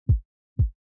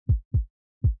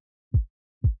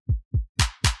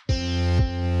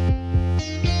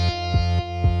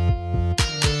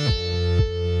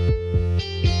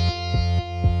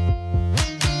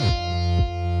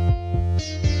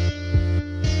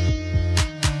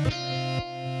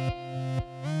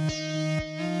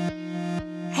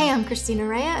I'm Christina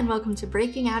Rea, and welcome to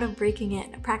Breaking Out of Breaking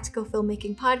In, a practical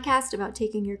filmmaking podcast about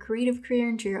taking your creative career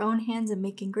into your own hands and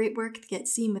making great work that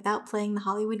gets seen without playing the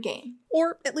Hollywood game.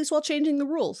 Or at least while changing the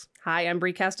rules. Hi, I'm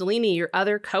Brie Castellini, your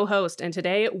other co-host, and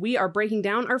today we are breaking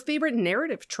down our favorite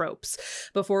narrative tropes.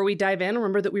 Before we dive in,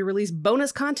 remember that we release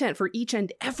bonus content for each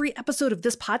and every episode of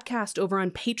this podcast over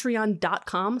on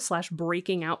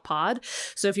patreon.com/breakingoutpod.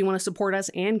 So if you want to support us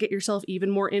and get yourself even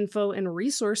more info and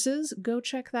resources, go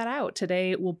check that out.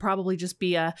 Today will probably just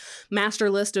be a master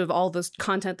list of all the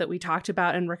content that we talked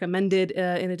about and recommended,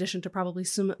 in addition to probably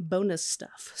some bonus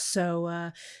stuff.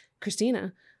 So,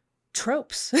 Christina,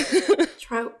 tropes.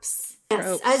 Tropes.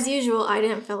 Yes, as usual, I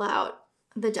didn't fill out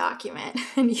the document,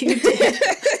 and you did.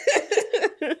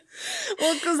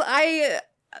 Well, because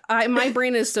my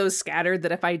brain is so scattered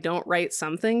that if I don't write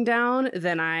something down,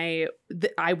 then I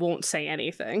won't say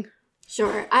anything.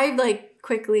 Sure. I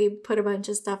quickly put a bunch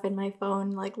of stuff in my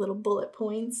phone, like little bullet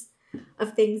points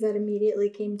of things that immediately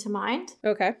came to mind.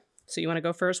 Okay. So you want to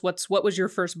go first? What was your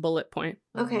first bullet point?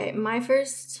 Okay, my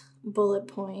first bullet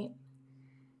point,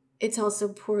 it's also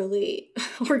poorly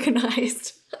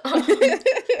organized.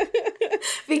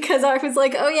 Because I was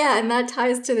like, oh yeah, and that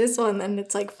ties to this one, and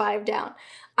it's like 5 down.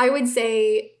 I would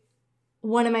say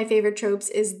one of my favorite tropes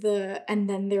is the "and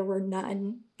then there were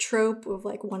none" trope of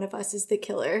like one of us is the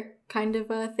killer kind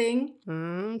of a thing.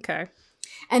 Okay.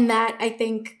 And that I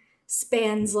think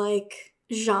spans like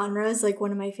genres. Like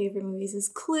one of my favorite movies is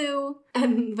Clue,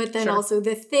 but then also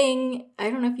The Thing. I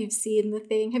don't know if you've seen The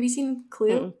Thing. Have you seen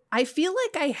Clue? I feel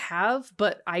like I have,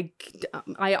 but I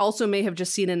also may have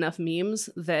just seen enough memes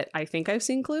that I think I've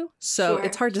seen Clue. So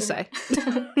it's hard to say.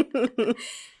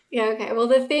 Yeah, okay. Well,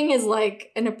 The Thing is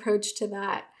like an approach to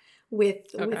that with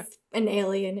an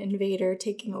alien invader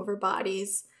taking over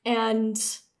bodies. And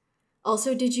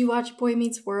also, did you watch Boy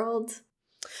Meets World?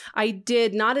 I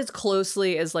did, not as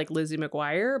closely as like Lizzie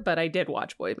McGuire, but I did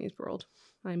watch Boy Meets World.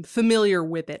 I'm familiar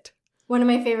with it. One of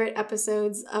my favorite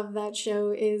episodes of that show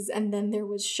is "And Then There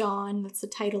Was Sean." That's the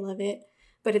title of it.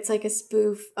 But it's like a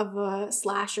spoof of a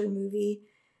slasher movie.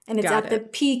 And it's the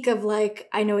peak of like,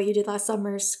 I Know What You Did Last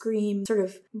Summer, Scream, sort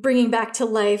of bringing back to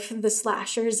life the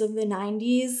slashers of the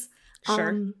 90s.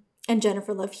 Sure. And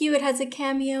Jennifer Love Hewitt has a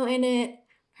cameo in it.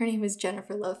 Her name is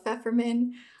Jennifer Love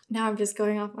Pfefferman. Now I'm just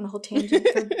going off on a whole tangent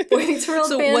for Boy Meets World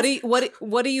so fans.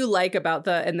 What do you like about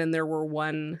the "and then there were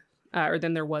one" or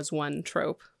 "then there was one"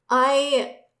 trope?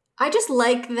 I just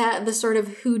like that the sort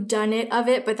of whodunit of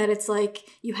it, but that it's like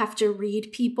you have to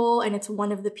read people and it's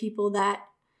one of the people that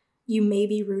you may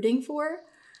be rooting for.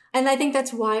 And I think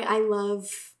that's why I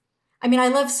love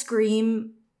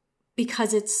Scream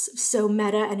because it's so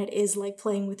meta and it is like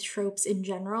playing with tropes in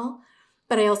general.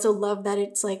 But I also love that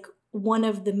it's like one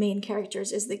of the main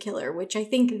characters is the killer, which I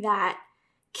think that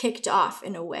kicked off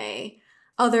in a way.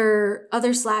 Other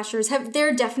slashers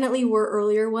there definitely were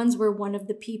earlier ones where one of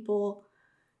the people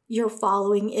you're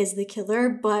following is the killer,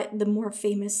 but the more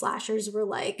famous slashers were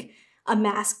like a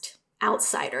masked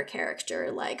outsider character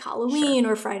like Halloween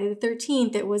or Friday the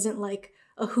 13th. It wasn't like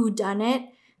a whodunit,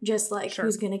 just like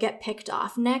who's going to get picked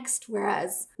off next.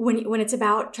 Whereas when it's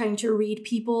about trying to read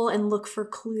people and look for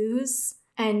clues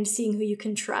and seeing who you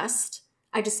can trust,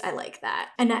 I like that.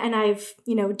 And I've,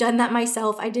 done that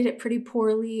myself. I did it pretty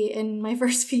poorly in my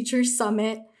first feature,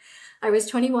 Summit. I was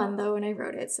 21 though when I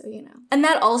wrote it, so And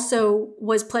that also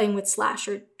was playing with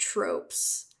slasher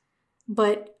tropes,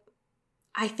 but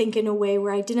I think in a way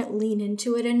where I didn't lean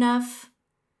into it enough.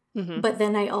 Mm-hmm. But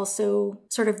then I also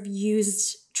sort of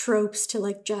used tropes to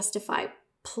like justify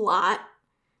plot.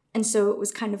 And so it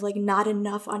was kind of like not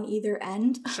enough on either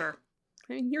end. Sure.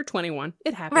 I mean, you're 21.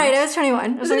 It happens. Right, I was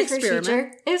 21. It was my first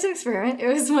feature. It was an experiment. It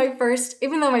was my first,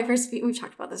 even though we've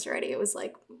talked about this already, it was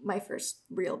like my first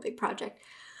real big project.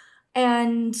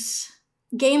 And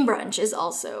Game Brunch is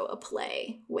also a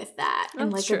play with that in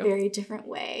like a very different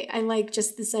way. I like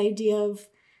just this idea of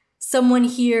someone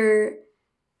here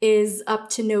is up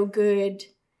to no good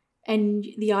and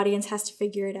the audience has to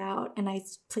figure it out. And I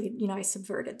played, I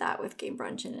subverted that with Game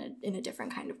Brunch in a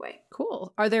different kind of way.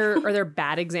 Cool. Are there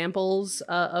bad examples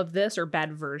of this or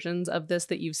bad versions of this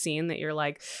that you've seen that you're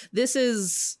like, this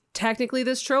is technically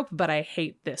this trope, but I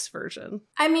hate this version?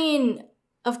 I mean,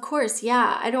 of course,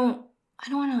 yeah. I don't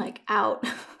want to like out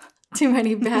too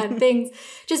many bad things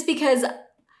just because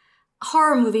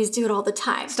horror movies do it all the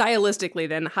time. Stylistically,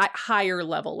 then higher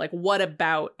level, like what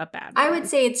about a bad one? I would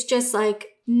say it's just like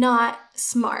not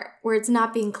smart, where it's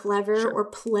not being clever or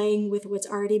playing with what's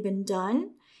already been done.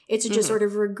 It's just sort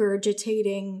of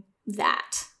regurgitating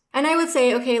that. And I would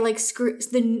say, okay, like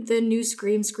the new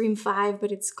Scream 5,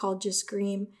 but it's called just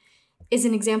Scream, is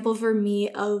an example for me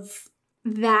of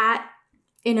that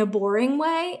in a boring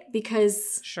way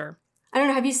because Sure. I don't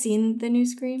know. Have you seen the new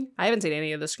Scream? I haven't seen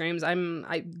any of the Screams.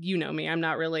 You know me. I'm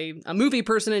not really a movie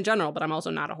person in general, but I'm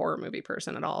also not a horror movie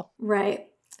person at all. Right.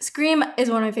 Scream is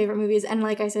one of my favorite movies. And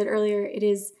like I said earlier, it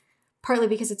is partly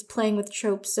because it's playing with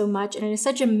tropes so much. And it's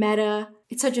such a meta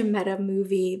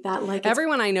movie that like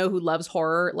everyone I know who loves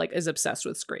horror like is obsessed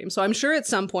with Scream. So I'm sure at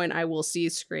some point I will see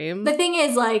Scream. The thing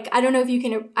is, like, I don't know if you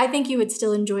can, I think you would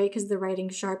still enjoy it because the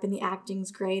writing's sharp and the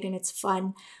acting's great and it's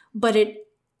fun. But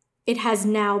it has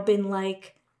now been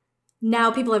like, now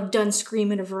people have done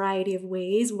Scream in a variety of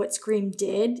ways. What Scream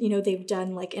did, you know, they've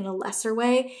done like in a lesser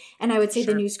way. And I would say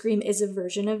Sure. the new Scream is a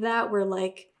version of that where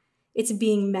like it's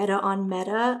being meta on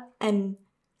meta, and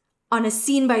on a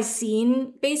scene by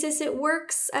scene basis it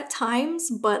works at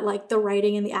times, but like the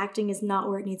writing and the acting is not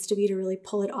where it needs to be to really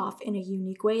pull it off in a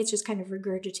unique way. It's just kind of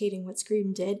regurgitating what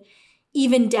Scream did,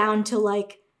 even down to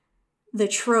like the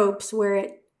tropes where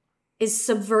it is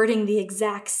subverting the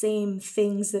exact same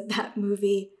things that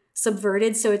movie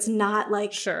subverted. So it's not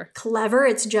like Sure. clever,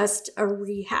 it's just a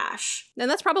rehash. And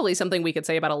that's probably something we could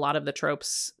say about a lot of the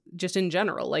tropes just in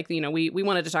general. Like, you know, we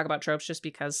wanted to talk about tropes just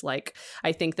because like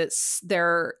I think that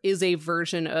there is a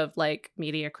version of like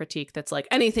media critique that's like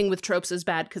anything with tropes is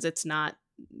bad because it's not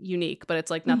unique, but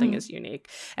it's like nothing is unique.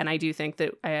 And I do think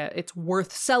that it's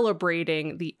worth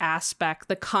celebrating the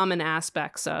common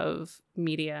aspects of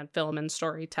media and film and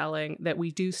storytelling that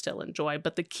we do still enjoy.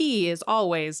 But the key is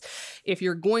always, if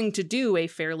you're going to do a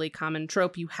fairly common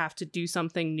trope, you have to do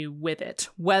something new with it,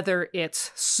 whether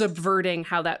it's subverting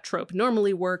how that trope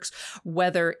normally works,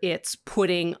 whether it's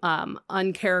putting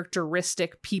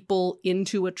uncharacteristic people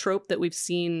into a trope that we've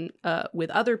seen with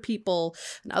other people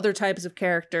and other types of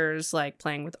characters, like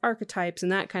playing with archetypes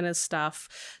and that kind of stuff.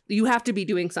 You have to be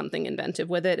doing something inventive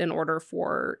with it in order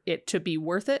for it to be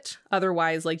worth it.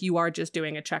 Otherwise, like, you are just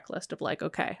doing a checklist of like,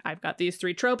 okay, I've got these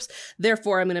 3 tropes,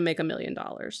 therefore I'm going to make $1 million.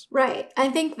 Right. I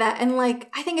think that, and like,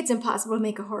 I think it's impossible to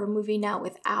make a horror movie now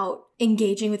without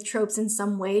engaging with tropes in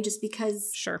some way, just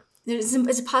because Sure. it's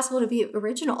impossible to be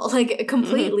original, like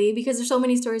completely, because there's so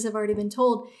many stories have already been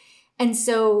told. And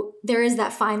so there is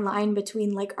that fine line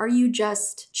between like, are you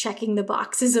just checking the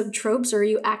boxes of tropes, or are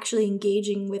you actually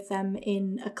engaging with them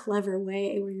in a clever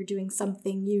way where you're doing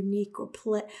something unique or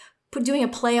doing a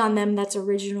play on them that's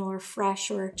original or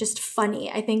fresh or just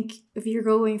funny? I think if you're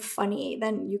going funny,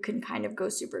 then you can kind of go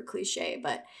super cliche.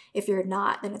 But if you're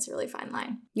not, then it's a really fine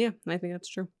line. Yeah, I think that's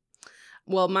true.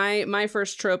 Well, my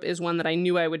first trope is one that I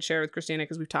knew I would share with Christina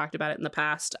because we've talked about it in the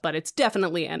past, but it's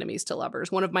definitely enemies to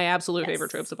lovers. One of my absolute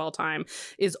favorite tropes of all time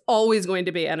is always going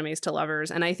to be enemies to lovers.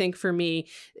 And I think for me,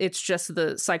 it's just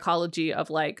the psychology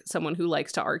of like someone who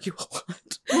likes to argue a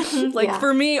lot. Like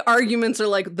for me, arguments are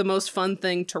like the most fun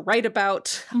thing to write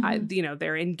about.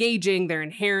 They're engaging, they're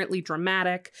inherently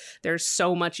dramatic. There's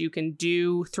so much you can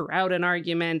do throughout an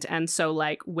argument. And so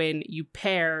like when you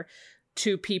pair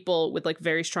 2 people with like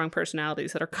very strong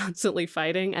personalities that are constantly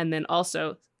fighting, and then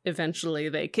also eventually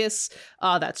they kiss,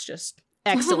 that's just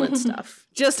excellent stuff.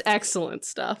 Just excellent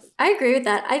stuff. I agree with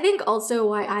that. I think also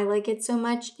why I like it so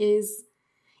much is,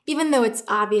 even though it's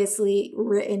obviously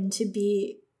written to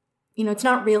be, you know, it's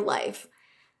not real life.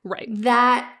 Right.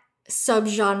 That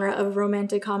subgenre of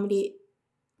romantic comedy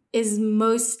is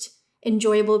most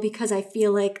enjoyable because I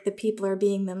feel like the people are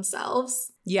being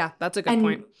themselves. Yeah, that's a good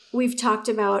point. We've talked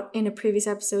about in a previous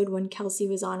episode when Kelsey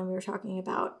was on and we were talking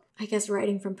about, I guess,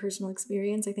 writing from personal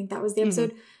experience. I think that was the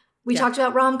episode. We talked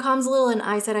about rom-coms a little, and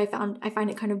I said I find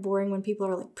it kind of boring when people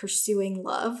are like pursuing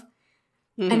love.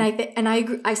 And I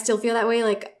agree, I still feel that way.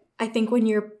 Like, I think when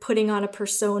you're putting on a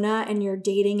persona and you're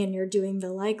dating and you're doing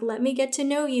the like, let me get to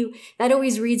know you, that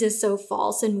always reads as so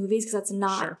false in movies because that's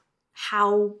not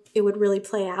how it would really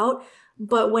play out.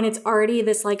 But when it's already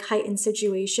this like heightened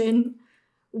situation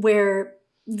where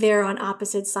they're on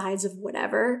opposite sides of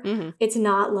whatever, it's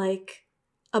not like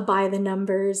a by the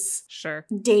numbers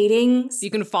dating. You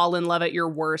can fall in love at your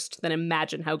worst, then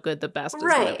imagine how good the best is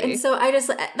right. gonna be. And so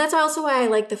that's also why I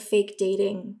like the fake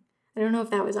dating. I don't know if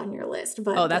that was on your list,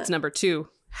 but that's number 2.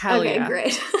 Hell yeah. Okay,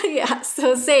 great. Yeah,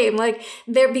 so same. Like,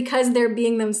 because they're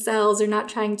being themselves, they're not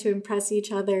trying to impress each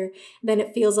other, then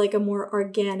it feels like a more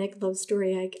organic love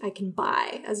story I can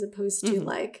buy, as opposed to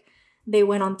like they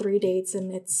went on 3 dates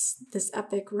and it's this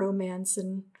epic romance,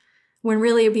 and when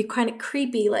really it'd be kind of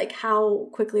creepy like how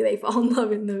quickly they fall in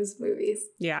love in those movies.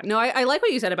 Yeah. No, I like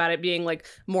what you said about it being like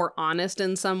more honest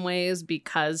in some ways,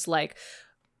 because like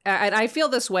I feel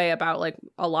this way about like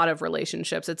a lot of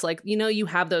relationships. It's like, you know, you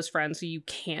have those friends who you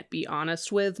can't be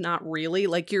honest with. Not really.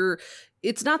 Like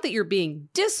it's not that you're being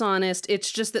dishonest.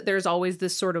 It's just that there's always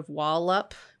this sort of wall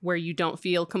up where you don't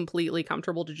feel completely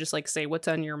comfortable to just like say what's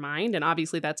on your mind. And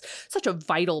obviously that's such a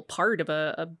vital part of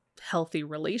a healthy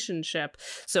relationship.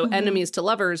 So enemies to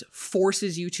lovers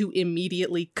forces you to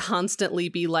immediately constantly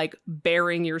be like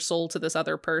bearing your soul to this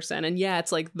other person. And yeah,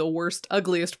 it's like the worst,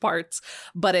 ugliest parts,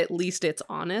 but at least it's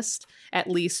honest. At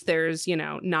least there's, you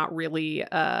know, not really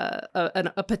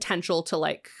a potential to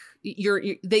like,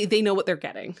 they know what they're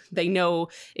getting. They know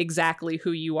exactly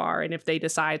who you are. And if they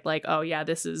decide like, oh yeah,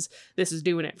 this is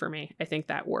doing it for me, I think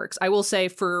that works. I will say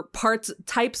for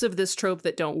types of this trope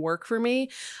that don't work for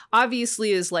me,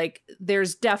 obviously is like,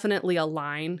 there's definitely a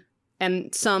line.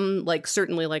 And some, like,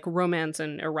 certainly, like, romance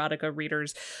and erotica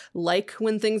readers like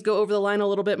when things go over the line a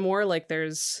little bit more. Like,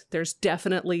 there's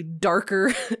definitely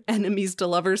darker enemies to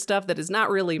lovers stuff that is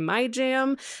not really my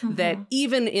jam. That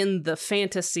even in the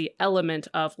fantasy element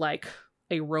of, like,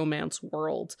 a romance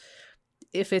world,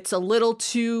 if it's a little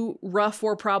too rough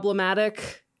or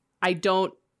problematic, I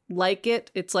don't like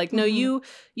it. It's like, no, you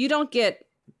don't get...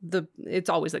 it's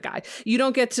always the guy. You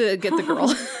don't get to get the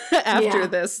girl after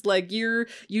this. Like you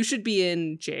should be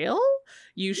in jail.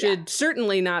 You should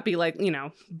certainly not be like, you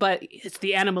know, but it's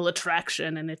the animal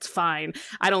attraction and it's fine.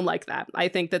 I don't like that. I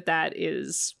think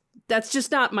that's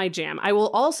just not my jam. I will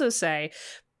also say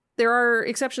there are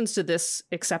exceptions to this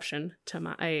exception to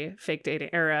my fake dating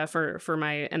era for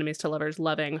my enemies to lovers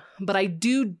loving. But I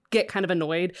do get kind of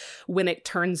annoyed when it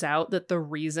turns out that the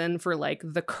reason for like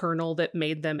the kernel that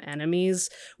made them enemies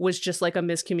was just like a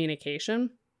miscommunication.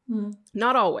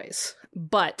 Not always,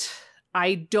 but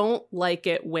I don't like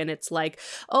it when it's like,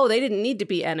 oh, they didn't need to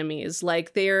be enemies.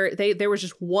 Like there was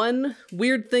just one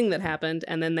weird thing that happened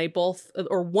and then they both,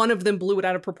 or one of them blew it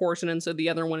out of proportion. And so the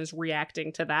other one is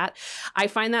reacting to that. I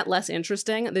find that less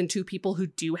interesting than two people who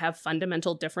do have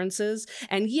fundamental differences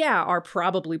and are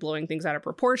probably blowing things out of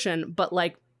proportion. But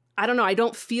like, I don't know, I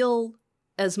don't feel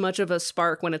as much of a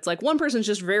spark when it's like one person's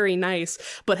just very nice,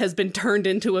 but has been turned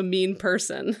into a mean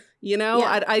person. You know,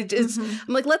 I'm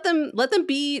like, let them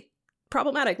be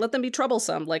problematic. Let them be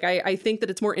troublesome. Like, I think that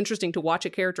it's more interesting to watch a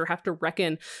character have to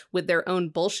reckon with their own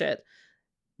bullshit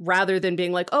rather than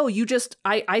being like, oh,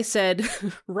 I said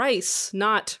rice,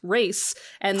 not race.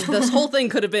 And this whole thing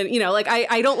could have been, you know, like,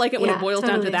 I don't like it when it boils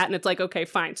down to that. And it's like, okay,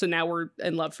 fine. So now we're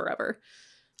in love forever.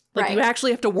 Like you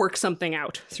actually have to work something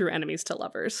out through enemies to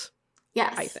lovers.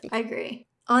 Yes, I think. I agree.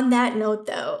 On that note,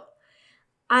 though,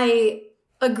 I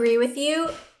agree with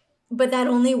you, but that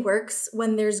only works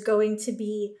when there's going to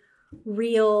be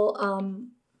real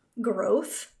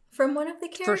growth from one of the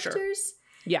characters. For sure.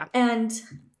 Yeah. And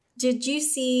did you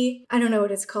see, I don't know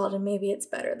what it's called, and maybe it's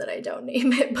better that I don't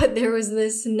name it, but there was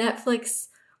this Netflix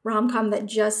rom-com that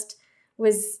just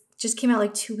came out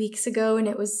like 2 weeks ago, and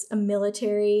it was a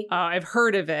military. I've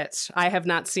heard of it. I have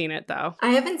not seen it, though. I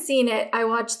haven't seen it. I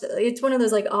watched it's one of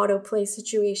those like autoplay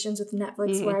situations with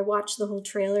Netflix where I watch the whole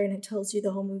trailer and it tells you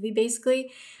the whole movie,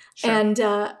 basically. Sure.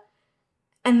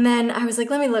 And then I was like,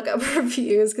 let me look up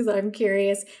reviews because I'm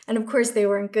curious. And of course they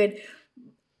weren't good.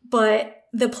 But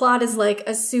the plot is like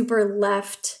a super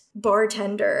left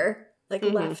bartender, like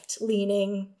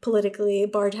left-leaning politically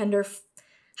bartender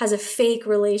has a fake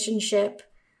relationship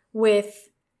with,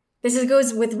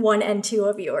 goes with one and two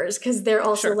of yours because they're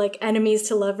also like enemies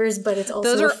to lovers, but it's also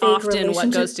those a are fake often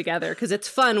what goes together because it's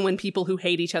fun when people who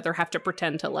hate each other have to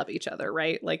pretend to love each other,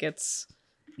 right? Like it's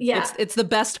the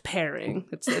best pairing.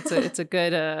 It's a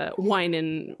good wine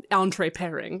and entree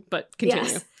pairing. But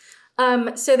continue.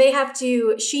 Yes.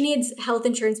 So she needs health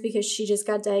insurance because she just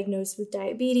got diagnosed with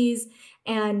diabetes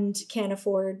and can't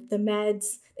afford the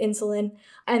meds, insulin.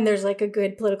 And there's like a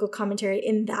good political commentary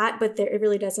in that, but it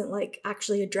really doesn't like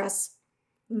actually address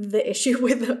the issue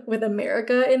with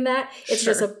America in that. It's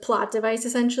just a plot device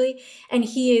essentially. And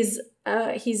he's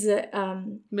military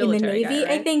in the Navy, guy,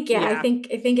 right? I think.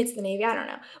 I think it's the Navy. I don't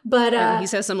know. But he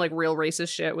says some like real racist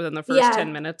shit within the first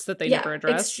 10 minutes that they never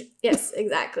address. Yes,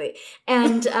 exactly.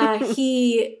 And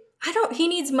he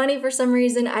needs money for some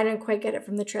reason. I don't quite get it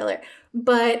from the trailer,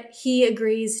 but he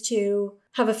agrees to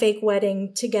have a fake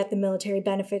wedding to get the military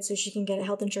benefits so she can get a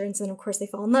health insurance. And of course they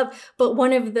fall in love. But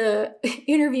one of the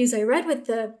interviews I read with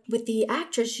the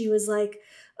actress, she was like,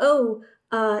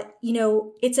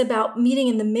 it's about meeting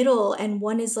in the middle, and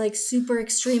one is like super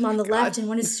extreme on the left and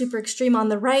one is super extreme on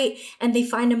the right, and they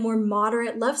find a more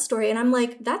moderate love story. And I'm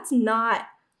like, that's not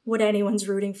what anyone's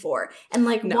rooting for. And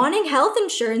like No. wanting health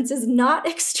insurance is not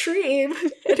extreme.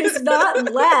 It is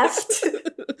not left.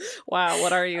 Wow,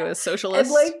 what are you, a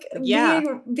socialist? And like Yeah.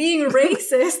 being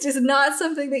racist is not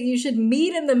something that you should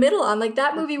meet in the middle on. Like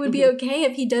that movie would be okay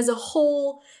if he does a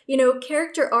whole,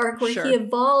 character arc where Sure. he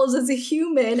evolves as a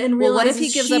human and Well, what realizes if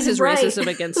he gives up she's his right. racism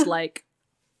against like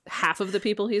half of the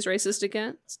people he's racist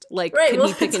against? Like, Right, can well,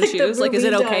 he pick that's and like the choose? Like, is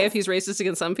it movie okay does. if he's racist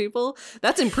against some people?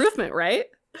 That's improvement, right?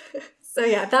 So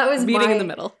yeah, that was Meeting my, in the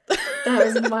middle. that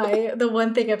was the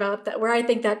one thing about that where I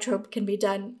think that trope can be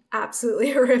done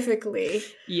absolutely horrifically.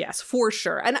 Yes, for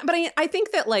sure. But I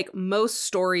think that like most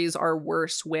stories are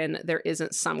worse when there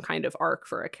isn't some kind of arc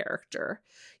for a character,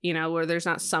 where there's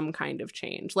not some kind of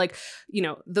change. Like,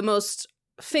 the most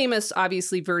famous,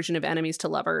 obviously, version of enemies to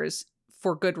lovers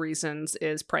for good reasons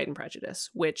is Pride and Prejudice,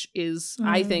 which is,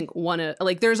 I think,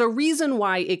 there's a reason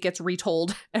why it gets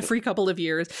retold every couple of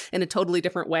years in a totally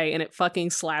different way, and it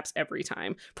fucking slaps every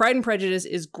time. Pride and Prejudice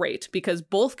is great because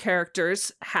both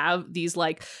characters have these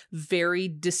like very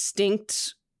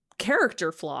distinct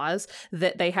character flaws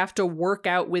that they have to work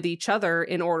out with each other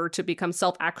in order to become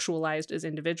self-actualized as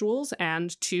individuals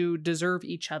and to deserve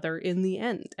each other in the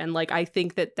end. And like, I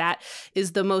think that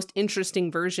is the most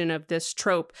interesting version of this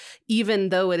trope, even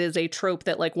though it is a trope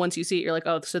that like, once you see it, you're like,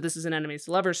 oh, so this is an enemies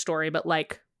to lovers story. But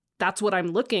like, that's what I'm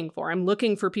looking for. I'm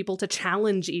looking for people to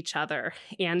challenge each other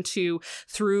and to,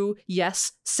 through,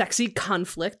 yes, sexy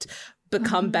conflict,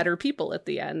 become better people at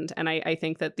the end. And I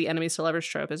think that the enemies to lovers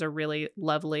trope is a really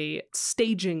lovely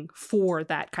staging for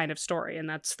that kind of story. And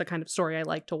that's the kind of story I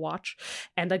like to watch.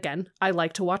 And again, I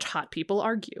like to watch hot people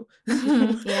argue.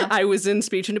 Yeah. I was in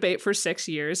speech and debate for 6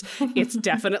 years. It's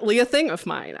definitely a thing of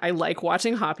mine. I like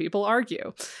watching hot people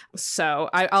argue. So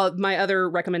I'll my other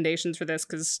recommendations for this,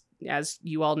 because as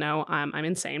you all know, I'm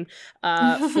insane.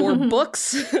 For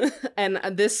books, and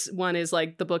this one is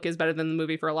like, the book is better than the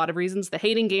movie for a lot of reasons. The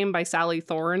Hating Game by Sally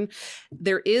Thorne.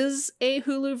 There is a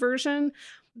Hulu version.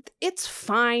 It's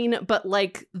fine, but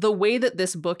like the way that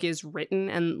this book is written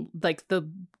and like the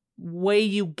way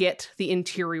you get the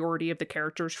interiority of the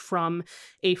characters from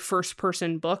a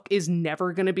first-person book is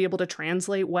never going to be able to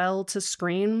translate well to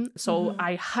screen. So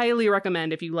I highly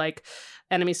recommend, if you like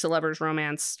enemies to lovers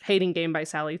romance, Hating Game by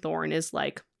Sally Thorne is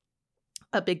like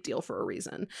a big deal for a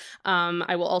reason.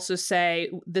 I will also say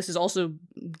this is also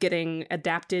getting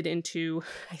adapted into,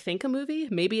 I think, a movie,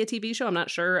 maybe a TV show. I'm not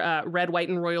sure. Red, White,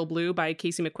 and Royal Blue by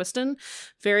Casey McQuiston.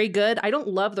 Very good. I don't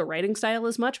love the writing style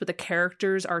as much, but the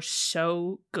characters are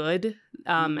so good.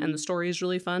 And the story is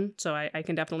really fun. So I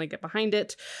can definitely get behind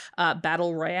it.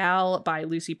 Battle Royale by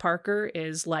Lucy Parker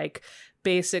is like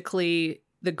basically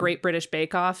the Great British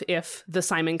Bake Off if the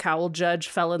Simon Cowell judge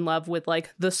fell in love with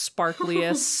like the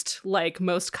sparkliest, like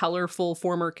most colorful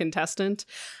former contestant,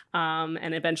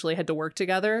 and eventually had to work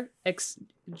together.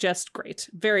 Just great.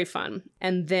 Very fun.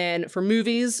 And then for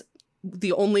movies,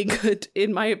 the only good,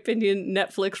 in my opinion,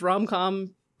 Netflix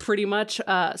rom-com pretty much,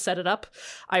 Set It Up.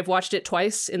 I've watched it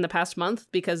twice in the past month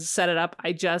because Set It Up,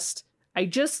 I just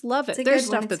love it. There's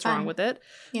stuff that's wrong with it,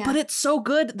 but it's so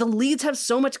good. The leads have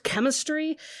so much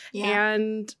chemistry,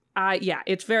 and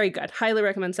it's very good. Highly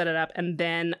recommend Set It Up. And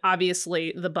then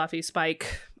obviously the Buffy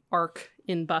Spike arc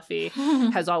in Buffy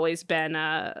has always been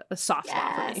a soft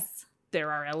spot for me. There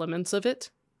are elements of it.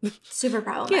 Super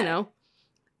problematic.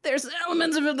 There's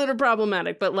elements of it that are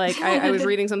problematic, but like I was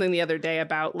reading something the other day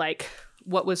about like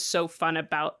what was so fun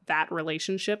about that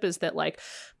relationship is that like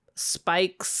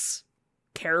Spike's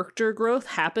character growth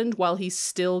happened while he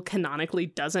still canonically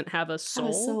doesn't have a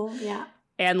soul. Yeah.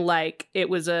 And like it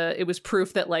was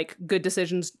proof that like good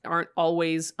decisions aren't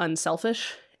always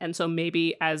unselfish. And so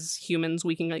maybe as humans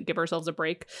we can like give ourselves a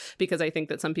break, because I think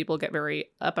that some people get very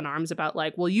up in arms about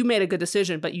like, well, you made a good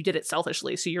decision but you did it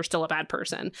selfishly, so you're still a bad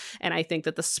person. And I think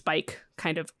that the Spike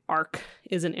kind of arc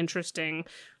is an interesting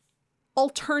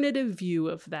alternative view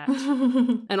of that.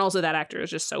 And also that actor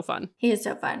is just so fun. He is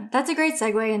so fun. That's a great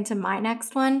segue into my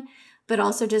next one, but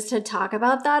also just to talk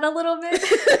about that a little bit.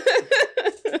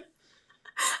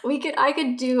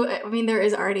 There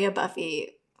is already a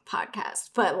Buffy podcast,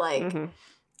 but like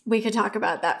we could talk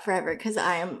about that forever because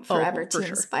I am forever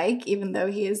Team Spike, even though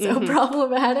he is so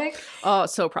problematic. Oh,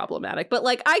 so problematic. But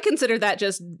like I consider that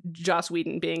just Joss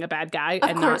Whedon being a bad guy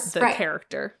not the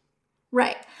character.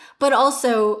 Right. But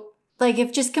also, like,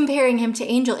 if just comparing him to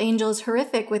Angel is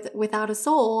horrific without a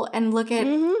soul, and look at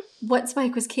what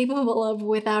Spike was capable of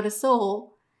without a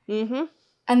soul.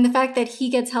 And the fact that he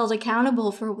gets held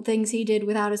accountable for things he did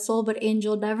without a soul, but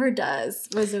Angel never does,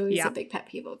 was always a big pet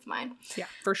peeve of mine. Yeah,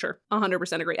 for sure.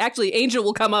 100% agree. Actually, Angel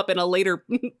will come up in a later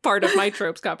part of my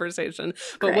tropes conversation.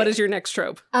 But What is your next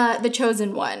trope? The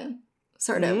Chosen One.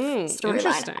 sort of storyline.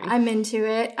 Interesting. I'm into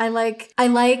it. I like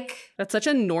That's such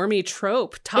a normie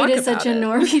trope. Talk it is about such a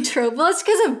normie trope. Well, it's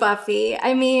because of Buffy.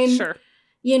 I mean, Sure.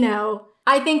 you know,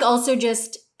 I think also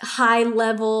just high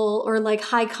level or like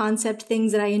high concept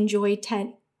things that I enjoy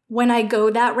when I go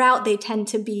that route, they tend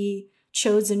to be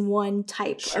chosen one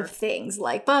type Sure. of things,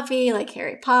 like Buffy, like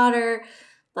Harry Potter,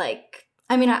 like,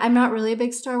 I mean, I'm not really a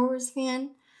big Star Wars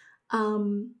fan,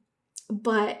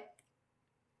 but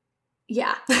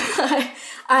yeah,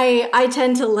 I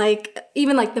tend to like,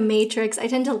 even like The Matrix, I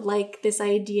tend to like this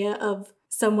idea of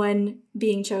someone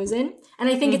being chosen. And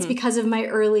I think it's because of my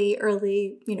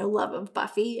early, you know, love of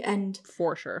Buffy and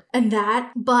For sure. and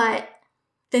that. But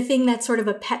the thing that's sort of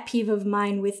a pet peeve of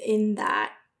mine within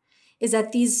that is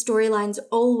that these storylines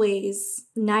always,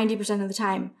 90% of the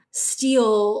time,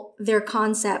 steal their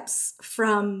concepts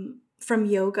from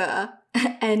yoga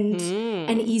and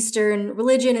Eastern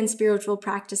religion and spiritual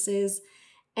practices,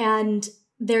 and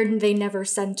they never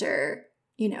center,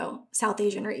 you know, South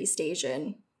Asian or East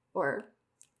Asian or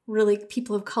really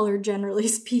people of color, generally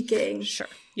speaking. Sure.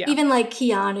 Yeah. Even like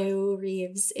Keanu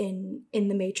Reeves in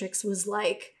The Matrix was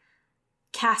like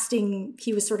casting,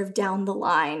 he was sort of down the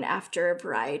line after a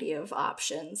variety of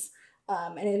options.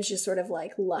 And it was just sort of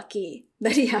like lucky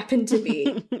that he happened to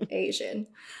be Asian.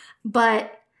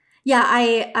 But yeah,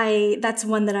 I that's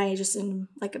one that I just am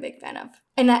like a big fan of.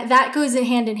 And that goes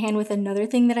hand in hand with another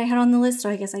thing that I had on the list. So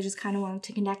I guess I just kind of wanted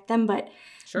to connect them. But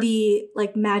Sure. the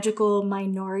like magical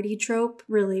minority trope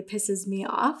really pisses me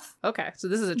off. Okay. So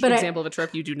this is an But example of a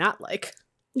trope you do not like.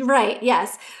 Right,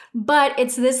 yes. But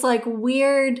it's this like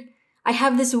weird, I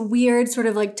have this weird sort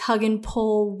of like tug and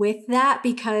pull with that,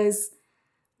 because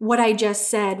what I just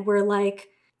said were like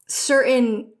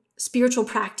certain spiritual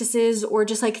practices or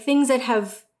just like things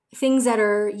that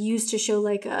are used to show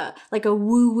like a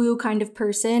woo-woo kind of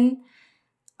person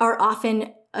are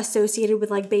often associated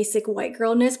with like basic white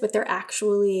girlness, but they're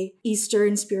actually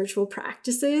Eastern spiritual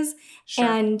practices. Sure.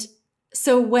 And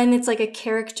so when it's like a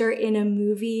character in a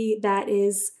movie that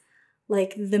is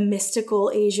like the mystical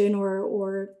Asian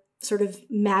or sort of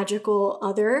magical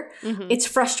other, it's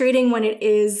frustrating when it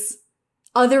is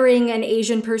othering an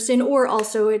Asian person, or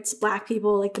also it's Black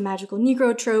people, like the magical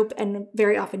Negro trope, and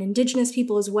very often Indigenous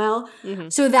people as well.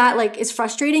 So that like is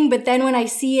frustrating. But then when I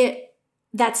see it,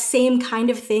 that same kind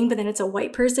of thing, but then it's a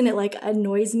white person, it like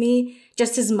annoys me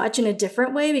just as much in a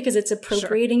different way, because it's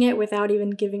appropriating it without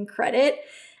even giving credit.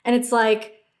 And it's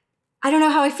like, I don't know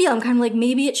how I feel. I'm kind of like,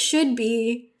 maybe it should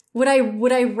be, would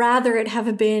I rather it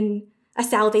have been a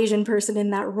South Asian person in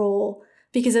that role?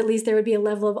 Because at least there would be a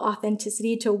level of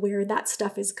authenticity to where that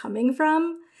stuff is coming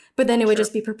from. But then it would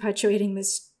just be perpetuating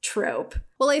this trope.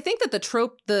 Well, I think that the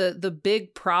trope, the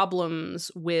big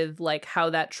problems with like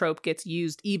how that trope gets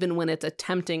used, even when it's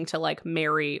attempting to like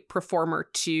marry performer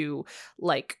to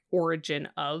like origin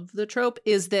of the trope,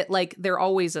 is that like they're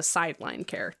always a sideline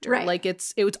character. Right. Like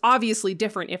it's obviously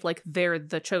different if like they're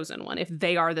the chosen one, if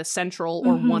they are the central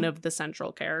or one of the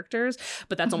central characters,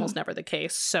 but that's almost never the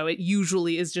case. So it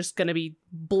usually is just going to be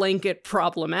blanket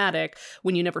problematic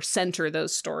when you never center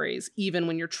those stories, even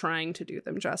when you're trying to do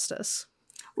them justice.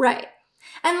 Right.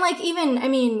 And like even, I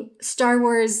mean, Star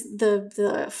Wars,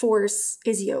 the Force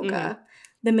is yoga.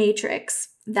 The Matrix,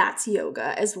 that's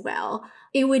yoga as well.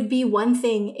 It would be one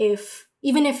thing if,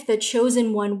 even if the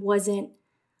chosen one wasn't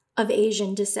of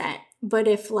Asian descent, but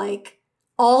if like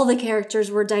all the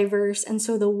characters were diverse, and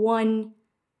so the one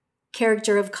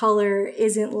character of color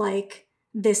isn't like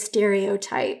this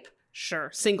stereotype.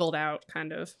 Sure. Singled out,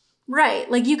 kind of.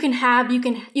 Right. Like you can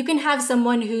have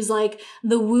someone who's like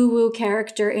the woo-woo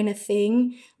character in a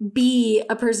thing be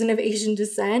a person of Asian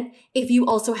descent if you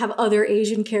also have other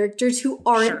Asian characters who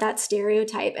aren't that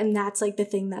stereotype, and that's like the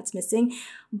thing that's missing.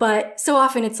 But so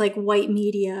often it's like white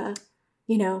media,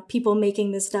 you know, people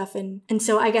making this stuff, and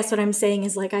so I guess what I'm saying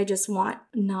is like I just want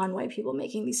non-white people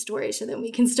making these stories so that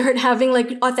we can start having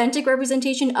like authentic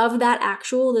representation of that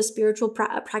the spiritual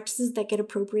practices that get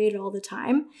appropriated all the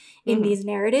time in these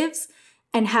narratives,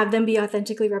 and have them be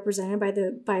authentically represented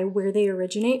by where they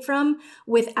originate from,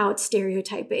 without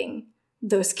stereotyping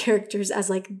those characters as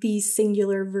like the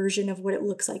singular version of what it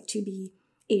looks like to be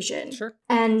Asian. Sure.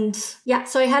 And yeah,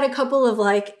 so I had a couple of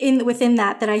like within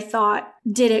that I thought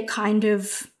did it kind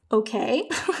of okay.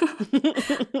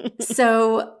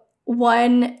 So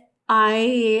one,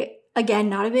 again,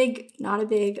 not a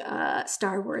big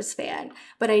Star Wars fan,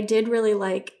 but I did really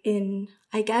like in,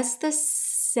 I guess, the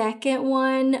second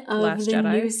one of Last the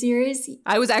Jedi? new series.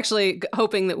 I was actually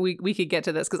hoping that we could get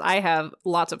to this because I have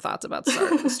lots of thoughts about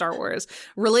Star Wars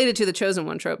related to the Chosen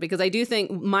One trope, because I do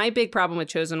think my big problem with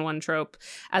Chosen One trope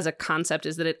as a concept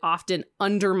is that it often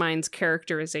undermines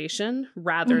characterization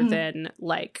rather than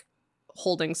like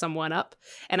holding someone up.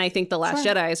 And I think The Last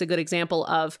Jedi is a good example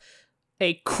of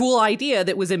a cool idea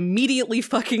that was immediately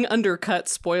fucking undercut.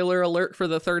 Spoiler alert for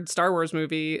the third Star Wars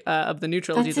movie of the new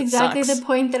trilogy. That's exactly sucks. the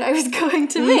point that I was going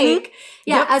to make.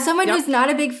 Yeah, as someone who's not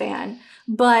a big fan,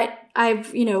 but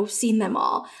I've, seen them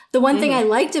all. The one thing I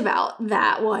liked about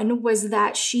that one was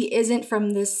that she isn't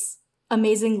from this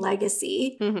amazing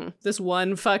legacy. This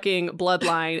one fucking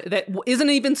bloodline that isn't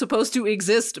even supposed to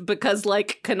exist because,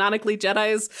 like, canonically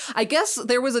Jedis. I guess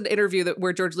there was an interview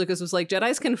where George Lucas was like,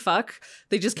 Jedis can fuck,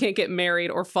 they just can't get married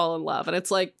or fall in love. And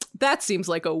it's like, that seems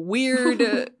like a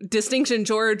weird distinction,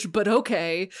 George, but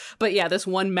okay. But yeah, this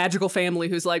one magical family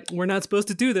who's like, we're not supposed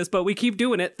to do this, but we keep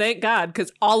doing it. Thank God,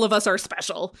 because all of us are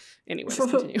special. Anyways,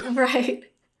 continue. Right.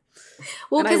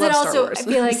 Well, because it also, I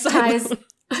feel like, ties...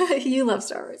 You love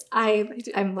Star Wars.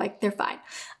 I'm like, they're fine.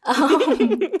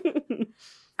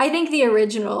 I think the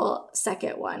original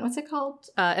second one, what's it called?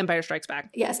 Empire Strikes Back.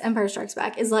 Yes, Empire Strikes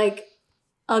Back is like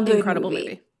a good incredible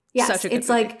movie. Yes, such a good it's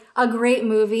movie. like a great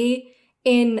movie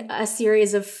in a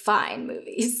series of fine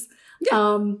movies.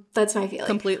 Yeah. That's my feeling.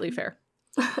 Completely fair.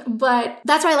 But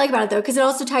that's what I like about it, though, because it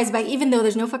also ties back, even though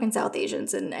there's no fucking South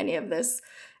Asians in any of this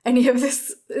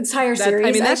entire series.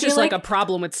 I mean, that's just like a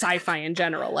problem with sci-fi in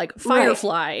general. Like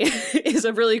Firefly is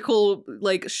a really cool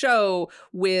like show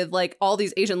with like all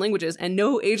these Asian languages and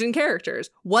no Asian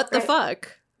characters. What the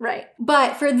fuck? Right.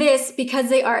 But for this, because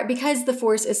the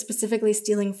Force is specifically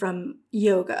stealing from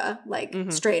yoga, like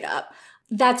straight up,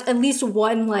 that's at least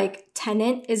one like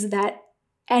tenet is that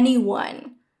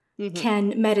anyone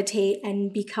can meditate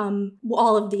and become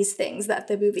all of these things that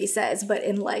the movie says, but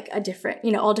in like a different,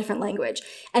 all different language.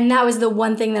 And that was the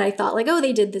one thing that I thought like, oh,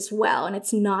 they did this well. And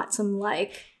it's not some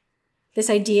like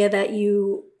this idea that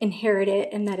you inherit it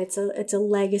and that it's a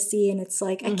legacy and it's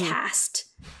like a caste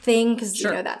thing. Cause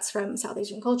that's from South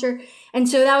Asian culture. And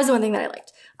so that was the one thing that I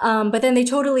liked. But then they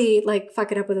totally like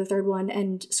fuck it up with the third one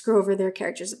and screw over their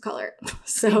characters of color.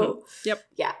 So yeah.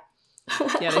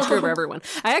 Yeah, they screw over everyone.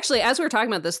 I actually, as we were talking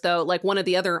about this, though, like one of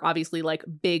the other obviously like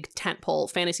big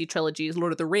tentpole fantasy trilogies,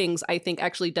 Lord of the Rings, I think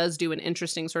actually does do an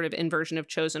interesting sort of inversion of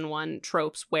Chosen One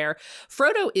tropes where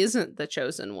Frodo isn't the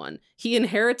Chosen One. He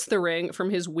inherits the ring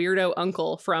from his weirdo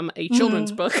uncle from a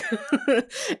children's book.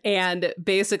 And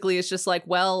basically it's just like,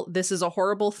 well, this is a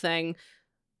horrible thing.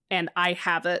 And I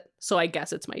have it, so I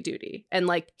guess it's my duty. And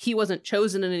like, he wasn't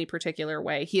chosen in any particular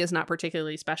way. He is not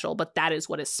particularly special, but that is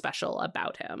what is special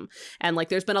about him. And like,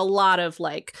 there's been a lot of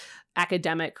like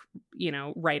academic,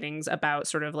 writings about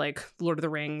sort of like Lord of the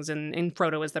Rings and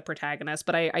Frodo as the protagonist.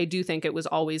 But I do think it was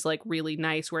always like really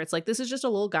nice where it's like, this is just a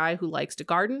little guy who likes to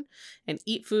garden and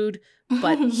eat food,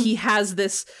 but he has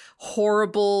this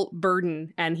horrible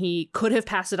burden and he could have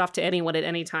passed it off to anyone at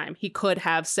any time. He could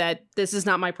have said, this is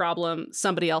not my problem,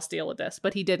 somebody else deal with this,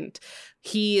 but he didn't.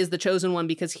 He is the chosen one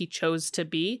because he chose to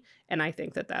be. And I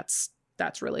think that that's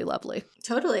really lovely.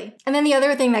 Totally. And then the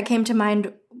other thing that came to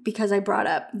mind because I brought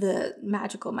up the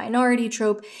magical minority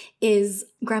trope is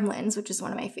Gremlins, which is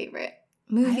one of my favorite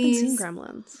movies. I haven't seen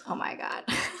Gremlins. Oh my God.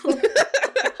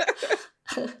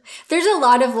 There's a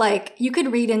lot of like, you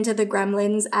could read into the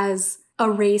Gremlins as a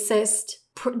racist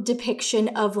depiction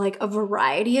of like a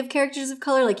variety of characters of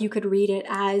color. Like you could read it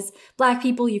as Black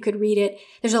people, you could read it.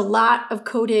 There's a lot of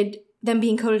them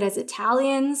being coded as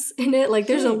Italians in it. Like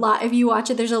there's a lot, if you watch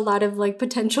it, there's a lot of like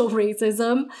potential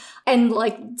racism. And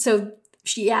like, so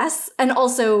yes. And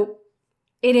also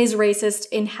it is racist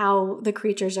in how the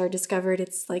creatures are discovered.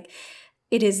 It's like,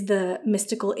 it is the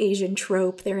mystical Asian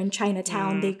trope. They're in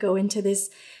Chinatown. They go into this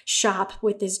shop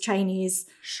with this Chinese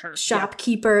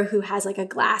shopkeeper who has like a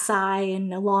glass eye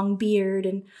and a long beard.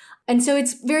 And so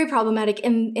it's very problematic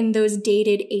in those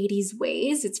dated 80s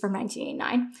ways. It's from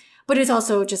 1989. But it's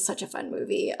also just such a fun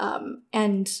movie.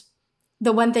 And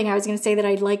the one thing I was going to say that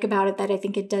I like about it that I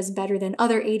think it does better than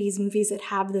other 80s movies that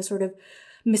have the sort of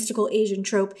mystical Asian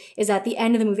trope is at the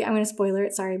end of the movie. I'm going to spoiler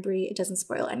it. Sorry, Brie. It doesn't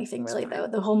spoil anything really, though.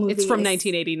 The whole movie It's from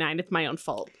 1989. It's my own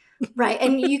fault. Right.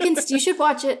 And you should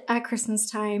watch it at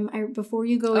Christmas time before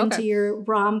you go into your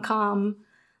rom-com,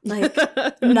 like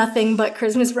nothing but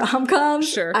Christmas rom-com.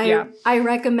 Sure. I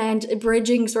recommend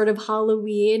bridging sort of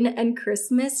Halloween and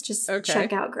Christmas. Just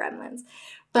check out Gremlins.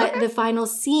 But the final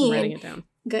scene. I'm writing it down.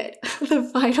 Good. The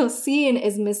final scene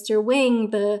is Mr. Wing,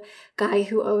 the guy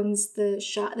who owns the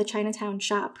shop, the Chinatown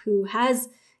shop, who has,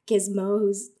 Gizmo,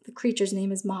 who's the creature's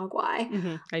name is Mogwai.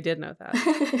 Mm-hmm. I did know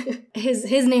that.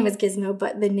 his name is Gizmo,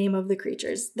 but the name of the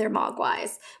creatures, they're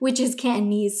Mogwais, which is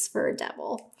Cantonese for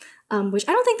devil. Which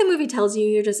I don't think the movie tells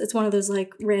you. It's one of those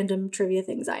like random trivia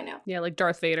things I know. Yeah, like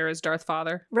Darth Vader is Darth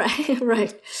Father. Right,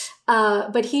 right.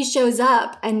 But he shows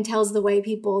up and tells the White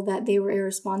people that they were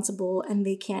irresponsible and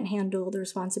they can't handle the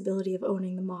responsibility of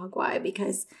owning the Mogwai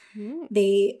because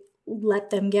they let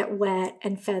them get wet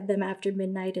and fed them after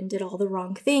midnight and did all the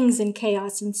wrong things and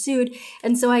chaos ensued.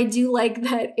 And so I do like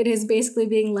that it is basically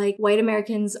being like white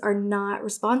Americans are not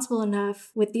responsible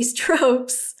enough with these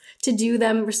tropes to do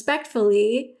them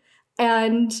respectfully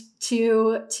and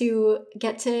to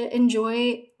get to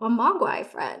enjoy a Mogwai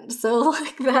friend. So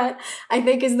like that, I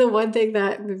think, is the one thing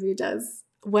that movie does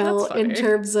well in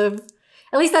terms of,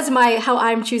 at least that's how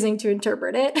I'm choosing to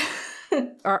interpret it.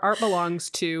 Our art belongs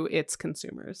to its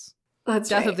consumers. That's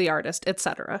Death right. of the artist,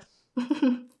 etc.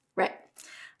 Right.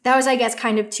 That was, I guess,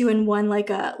 kind of 2 in 1, like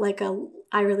a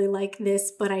I really like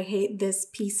this, but I hate this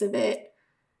piece of it.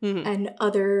 Mm-hmm.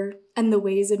 And the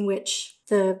ways in which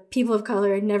the people of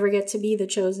color never get to be the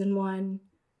chosen one,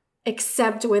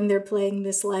 except when they're playing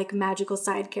this like magical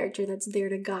side character that's there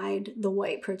to guide the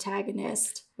white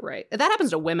protagonist. Right. That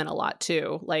happens to women a lot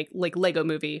too. Like Lego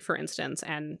Movie, for instance,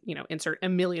 and, insert a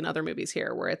million other movies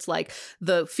here where it's like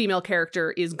the female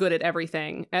character is good at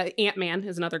everything. Ant-Man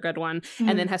is another good one. Mm-hmm.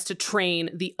 And then has to train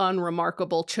the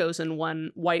unremarkable chosen one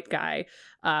white guy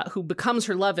who becomes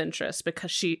her love interest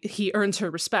because he earns her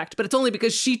respect. But it's only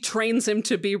because she trains him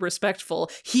to be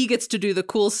respectful. He gets to do the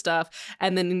cool stuff.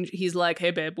 And then he's like, hey,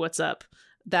 babe, what's up?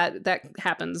 That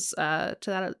happens to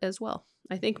that as well.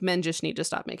 I think men just need to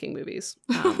stop making movies.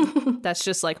 That's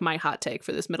just like my hot take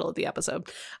for this middle of the episode.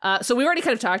 So we already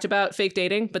kind of talked about fake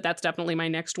dating, but that's definitely my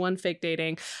next one, fake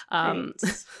dating.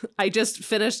 I just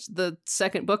finished the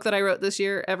second book that I wrote this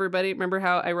year. Everybody, remember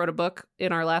how I wrote a book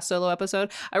in our last solo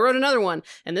episode? I wrote another one,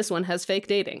 and this one has fake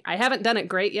dating. I haven't done it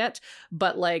great yet,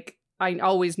 but like, I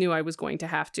always knew I was going to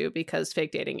have to because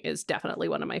fake dating is definitely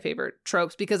one of my favorite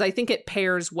tropes because I think it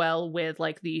pairs well with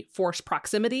like the forced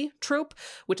proximity trope,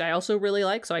 which I also really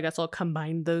like. So I guess I'll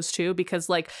combine those two because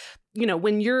like,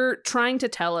 when you're trying to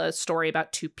tell a story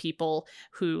about 2 people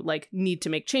who like need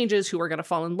to make changes, who are going to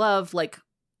fall in love, like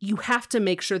you have to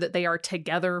make sure that they are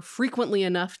together frequently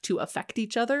enough to affect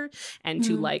each other and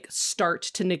to like start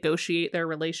to negotiate their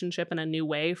relationship in a new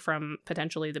way from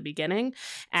potentially the beginning.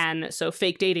 And so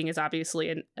fake dating is obviously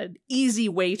an easy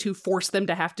way to force them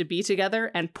to have to be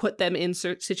together and put them in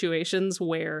situations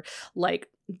where like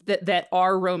that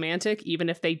are romantic, even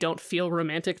if they don't feel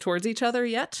romantic towards each other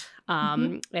yet.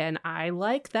 And I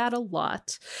like that a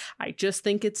lot. I just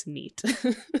think it's neat.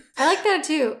 I like that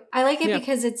too. I like it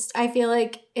because I feel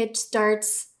like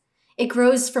it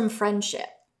grows from friendship.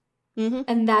 Mm-hmm.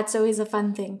 And that's always a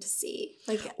fun thing to see.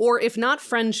 Or if not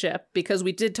friendship, because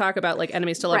we did talk about like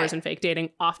enemies to lovers and fake dating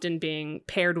often being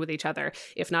paired with each other.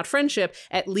 If not friendship,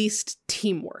 at least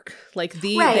teamwork. Like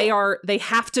they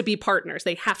have to be partners.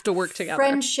 They have to work together.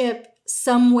 Friendship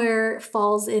somewhere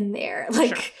falls in there.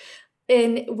 Like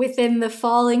within the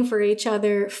falling for each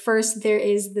other, first there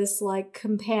is this like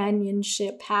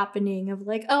companionship happening of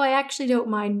like, oh, I actually don't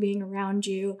mind being around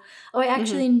you. Oh, I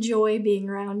actually enjoy being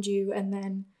around you. And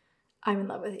then I'm in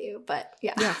love with you, but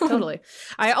yeah. Yeah, totally.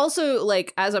 I also,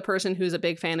 like, as a person who's a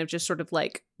big fan of just sort of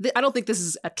like, I don't think this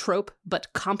is a trope,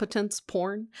 but competence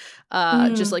porn.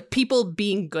 Just like people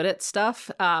being good at stuff.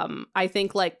 I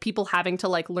think like people having to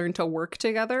like learn to work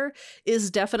together is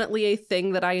definitely a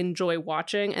thing that I enjoy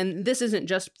watching. And this isn't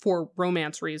just for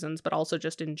romance reasons, but also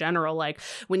just in general. Like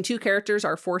when 2 characters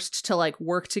are forced to like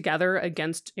work together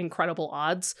against incredible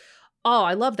odds. Oh,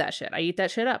 I love that shit. I eat that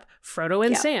shit up. Frodo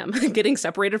and Sam getting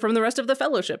separated from the rest of the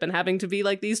Fellowship and having to be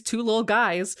like these 2 little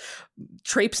guys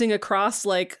traipsing across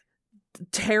like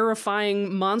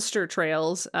terrifying monster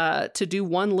trails to do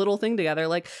one little thing together.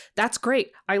 Like, that's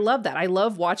great. I love that. I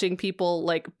love watching people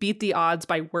like beat the odds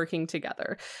by working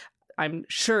together. I'm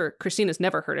sure Christina's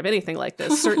never heard of anything like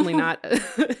this, certainly not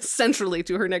centrally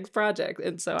to her next project.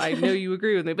 And so I know you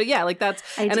agree with me. But yeah, like that's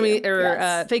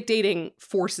fake dating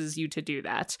forces you to do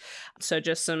that. So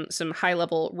just some high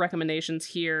level recommendations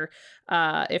here.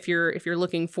 If you're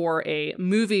looking for a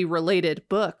movie related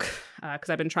book,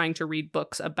 because I've been trying to read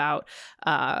books about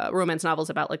romance novels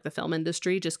about like the film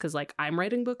industry, just because like I'm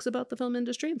writing books about the film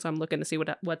industry, and so I'm looking to see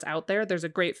what's out there. There's a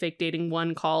great fake dating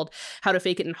one called How to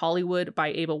Fake It in Hollywood by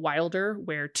Ava Wilder,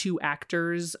 where 2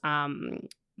 actors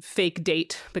fake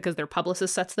date because their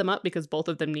publicist sets them up because both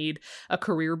of them need a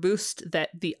career boost that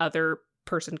the other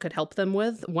person could help them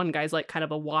with. One guy's like kind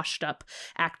of a washed up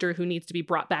actor who needs to be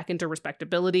brought back into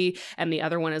respectability, and the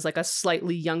other one is like a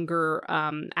slightly younger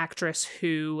actress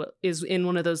who is in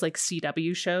one of those like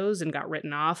CW shows and got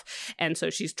written off, and so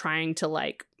she's trying to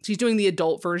like, she's doing the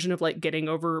adult version of like getting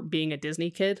over being a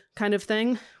Disney kid kind of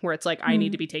thing, where it's like, I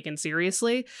need to be taken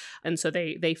seriously. And so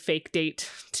they fake date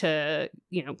to,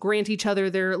 you know, grant each other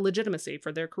their legitimacy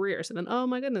for their careers. And then, oh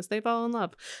my goodness, they fall in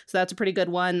love. So that's a pretty good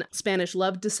one. Spanish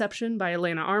Love Deception by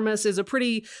Elena Armas is a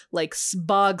pretty like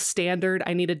bog standard.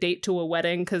 I need a date to a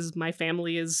wedding because my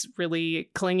family is really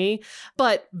clingy,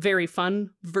 but very fun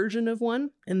version of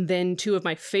one. And then two of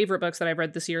my favorite books that I've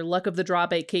read this year, Luck of the Draw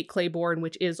by Kate Clayborn,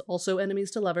 which is also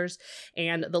Enemies to Lovers,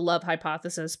 and The Love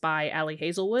Hypothesis by Allie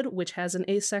Hazelwood, which has an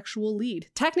asexual lead.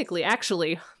 Technically,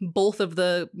 actually, both of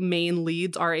the main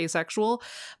leads are asexual,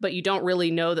 but you don't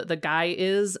really know that the guy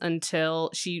is until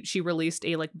she released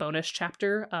a like bonus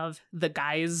chapter of the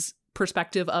guy's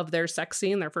perspective of their sex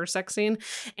scene, their first sex scene,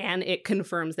 and it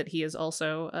confirms that he is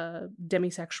also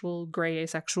demisexual, gray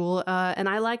asexual, and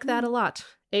I like that a lot.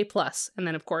 A+. And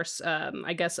then, of course,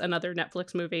 I guess another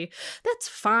Netflix movie. That's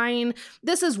fine.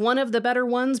 This is one of the better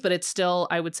ones, but it's still,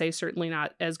 I would say, certainly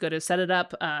not as good as Set It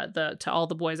Up. The To All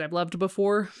the Boys I've Loved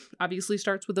Before obviously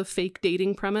starts with a fake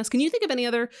dating premise. Can you think of any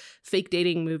other fake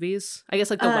dating movies? I guess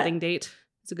like The Wedding Date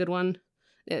is a good one.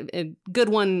 A good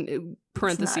one,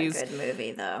 parentheses. It's not a good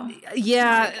movie, though.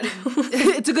 Yeah,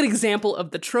 it's a good example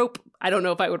of the trope. I don't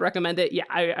know if I would recommend it. Yeah,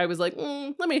 I was like,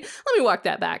 let me walk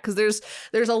that back, because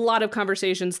there's a lot of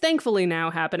conversations, thankfully now,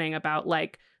 happening about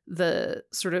like the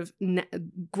sort of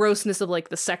grossness of like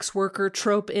the sex worker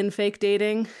trope in fake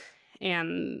dating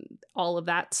and all of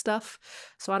that stuff.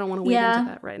 So I don't want to wade into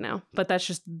that right now. But that's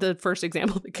just the first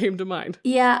example that came to mind.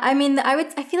 Yeah, I mean, I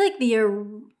feel like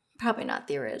probably not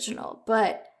the original,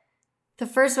 but the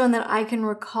first one that I can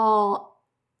recall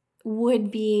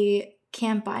would be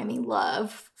Can't Buy Me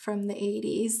Love from the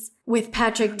 80s with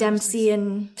Patrick Dempsey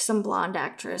and some blonde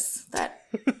actress that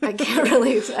I can't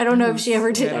really, I don't know if she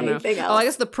ever did anything else. Oh, I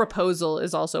guess The Proposal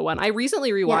is also one. I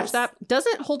recently rewatched that.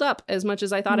 Doesn't hold up as much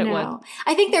as I thought it would.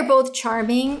 I think they're both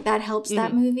charming. That helps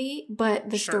that movie,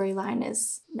 but the storyline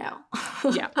is no.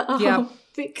 Yeah.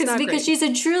 Because she's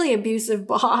a truly abusive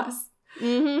boss.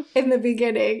 In the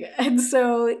beginning. And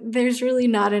so there's really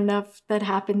not enough that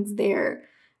happens there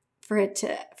for it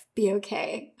to be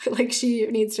okay. Like she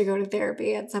needs to go to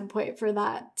therapy at some point for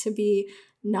that to be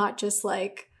not just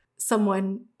like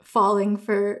someone falling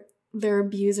for their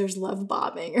abuser's love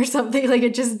bombing or something. Like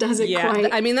it just doesn't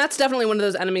quite. I mean, that's definitely one of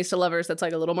those enemies to lovers that's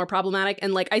like a little more problematic.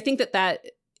 And like I think that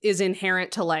is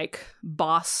inherent to like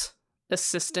boss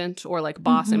assistant or like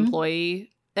boss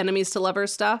employee enemies to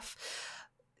lovers stuff.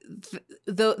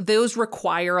 Those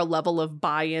require a level of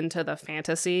buy-in to the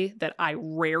fantasy that I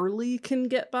rarely can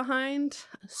get behind.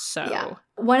 So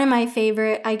one of my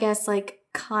favorite, I guess, like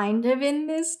kind of in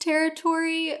this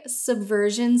territory,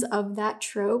 subversions of that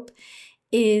trope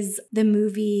is the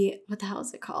movie, what the hell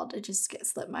is it called? It just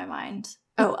slipped my mind.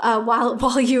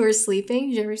 While You Were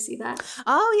Sleeping. Did you ever see that?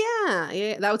 Oh,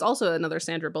 yeah. That was also another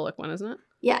Sandra Bullock one, isn't it?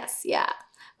 Yes, yeah.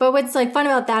 But what's like fun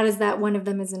about that is that one of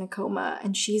them is in a coma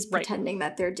and she's pretending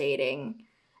that they're dating,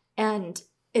 and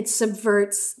it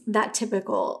subverts that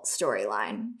typical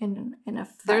storyline in a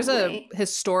fun There's way. A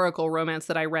historical romance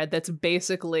that I read that's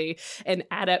basically an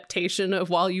adaptation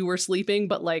of While You Were Sleeping,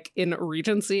 but like in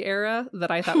Regency era, that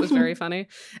I thought was very funny.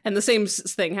 And the same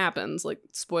thing happens, like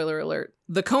spoiler alert,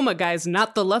 the coma guy's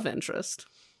not the love interest.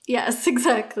 Yes,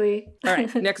 exactly. All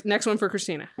right, next one for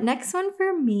Christina. Next one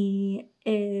for me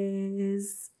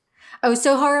is...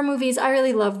 so horror movies, I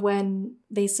really love when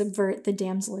they subvert the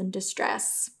damsel in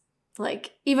distress.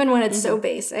 Like, even when it's so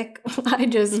basic,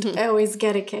 I always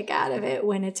get a kick out of it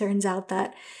when it turns out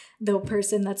that the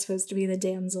person that's supposed to be the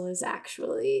damsel is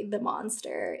actually the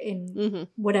monster in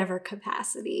whatever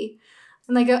capacity.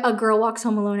 And like a Girl Walks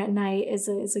Home Alone at Night is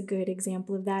a good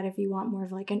example of that if you want more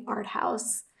of like an art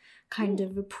house kind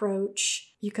of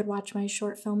approach. You could watch my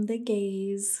short film, The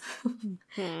Gaze.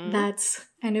 That's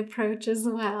an approach as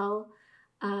well.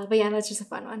 But yeah, that's just a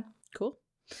fun one. Cool.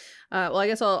 Well, I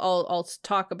guess I'll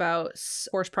talk about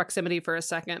Forced Proximity for a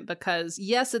second, because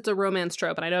yes, it's a romance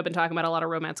trope, and I know I've been talking about a lot of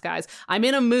romance guys. I'm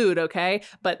in a mood, okay?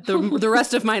 But the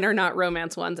rest of mine are not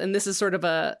romance ones, and this is sort of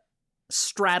a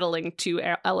straddling two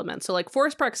elements. So like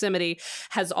Forced Proximity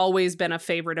has always been a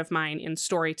favorite of mine in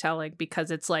storytelling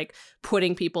because it's like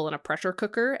putting people in a pressure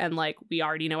cooker, and like we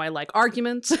already know I like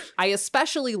arguments. I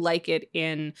especially like it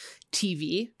in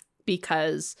TV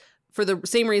because for the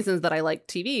same reasons that I like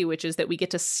TV, which is that we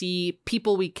get to see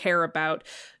people we care about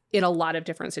in a lot of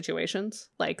different situations.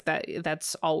 Like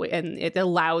that's always, and it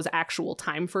allows actual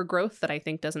time for growth that I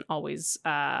think doesn't always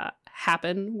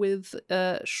happen with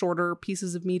shorter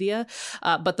pieces of media.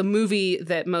 But the movie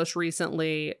that most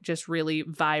recently just really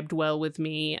vibed well with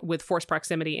me with forced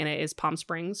proximity in it is Palm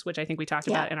Springs, which I think we talked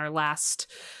about in our last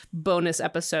bonus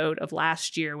episode of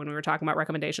last year when we were talking about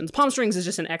recommendations. Palm Springs is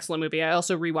just an excellent movie. I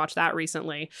also rewatched that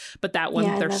recently, but that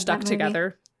one, they're stuck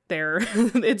together.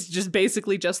 It's just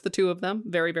basically just the two of them.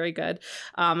 Very, very good.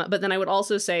 But then I would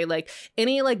also say like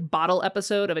any like bottle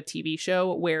episode of a TV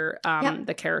show where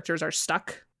the characters are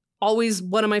stuck. Always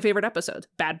one of my favorite episodes.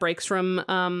 Bad Breaks from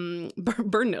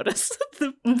Burn Notice.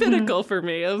 The pinnacle for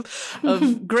me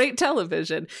of great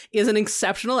television is an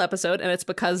exceptional episode, and it's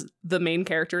because the main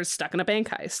character is stuck in a bank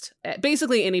heist.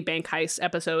 Basically, any bank heist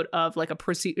episode of like a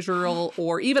procedural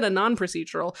or even a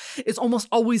non-procedural is almost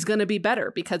always going to be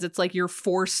better because it's like you're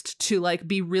forced to like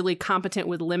be really competent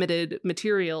with limited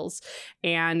materials,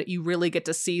 and you really get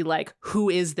to see like who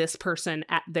is this person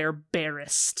at their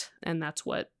barest, and that's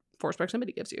what forced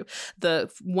proximity gives you.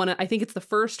 The one, I think it's the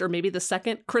first or maybe the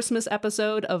second Christmas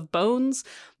episode of Bones.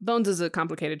 Bones is a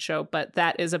complicated show, but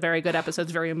that is a very good episode.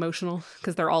 It's very emotional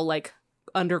because they're all like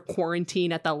under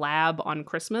quarantine at the lab on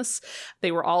Christmas.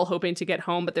 They were all hoping to get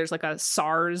home, but there's like a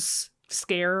SARS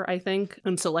scare, I think.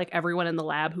 And so like everyone in the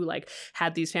lab who like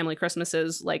had these family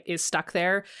Christmases like is stuck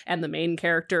there, and the main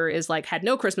character is like had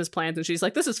no Christmas plans, and she's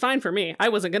like, this is fine for me, I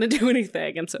wasn't gonna do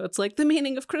anything. And so it's like the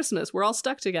meaning of Christmas, we're all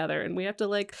stuck together and we have to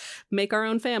like make our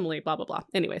own family, blah blah blah.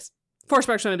 Anyways, forced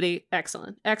proximity,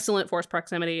 excellent forced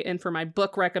proximity. And for my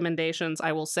book recommendations,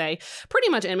 I will say pretty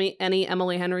much any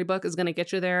Emily Henry book is going to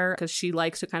get you there because she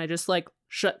likes to kind of just like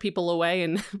shut people away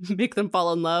and make them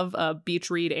fall in love. Beach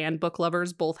Read and Book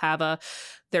Lovers both have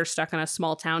they're stuck in a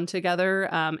small town together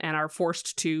and are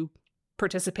forced to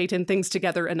participate in things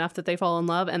together enough that they fall in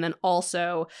love. And then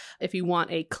also, if you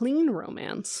want a clean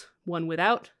romance, one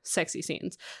without sexy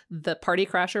scenes, The Party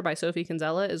Crasher by Sophie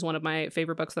Kinsella is one of my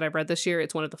favorite books that I've read this year.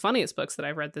 It's one of the funniest books that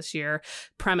I've read this year.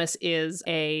 Premise is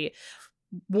a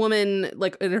woman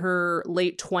like in her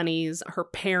late 20s. Her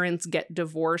parents get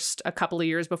divorced a couple of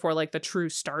years before like the true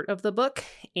start of the book,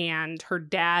 and her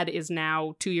dad is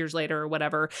now 2 years later or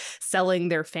whatever selling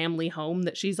their family home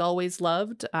that she's always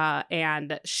loved,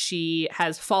 and she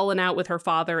has fallen out with her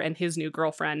father and his new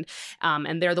girlfriend,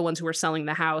 and they're the ones who are selling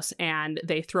the house, and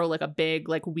they throw like a big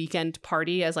like weekend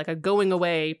party as like a going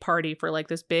away party for like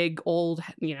this big old,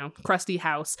 you know, crusty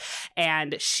house,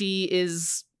 and she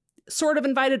is sort of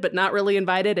invited but not really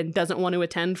invited and doesn't want to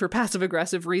attend for passive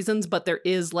aggressive reasons, but there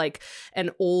is like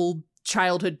an old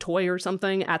childhood toy or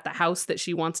something at the house that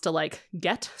she wants to like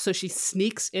get, so she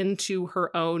sneaks into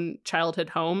her own childhood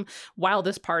home while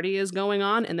this party is going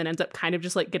on, and then ends up kind of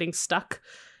just like getting stuck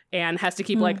and has to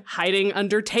keep like hiding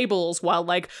under tables while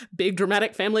like big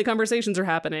dramatic family conversations are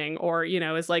happening, or, you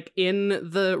know, is like in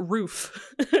the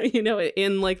roof, you know,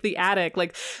 in like the attic.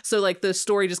 Like, so like the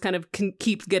story just kind of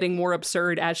keeps getting more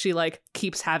absurd as she like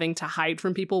keeps having to hide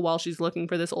from people while she's looking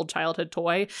for this old childhood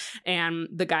toy. And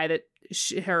the guy that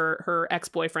her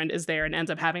ex-boyfriend is there and ends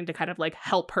up having to kind of like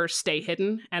help her stay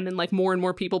hidden, and then like more and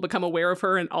more people become aware of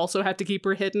her and also have to keep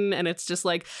her hidden, and it's just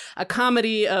like a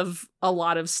comedy of a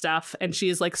lot of stuff, and she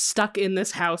is like stuck in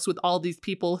this house with all these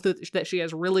people that she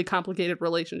has really complicated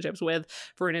relationships with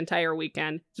for an entire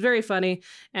weekend. It's very funny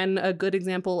and a good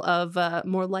example of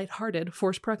more lighthearted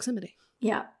forced proximity.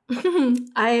 Yeah.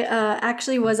 I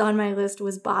actually was on my list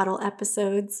was bottle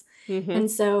episodes.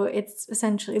 And so it's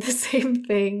essentially the same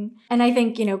thing. And I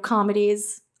think, you know,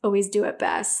 comedies always do it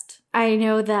best. I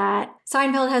know that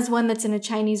Seinfeld has one that's in a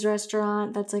Chinese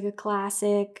restaurant. That's like a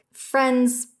classic.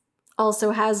 Friends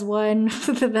also has one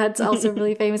that's also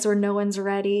really famous, where no one's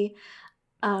ready.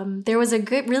 There was a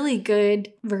really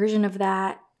good version of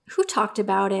that. Who talked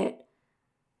about it?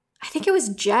 I think it was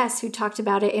Jess who talked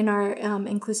about it in our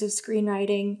inclusive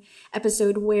screenwriting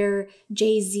episode, where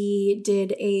Jay-Z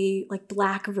did a like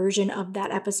Black version of that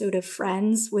episode of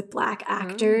Friends with Black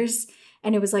actors.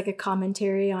 And it was like a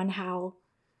commentary on how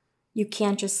you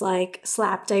can't just like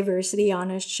slap diversity on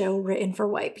a show written for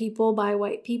white people by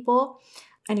white people.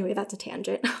 Anyway, that's a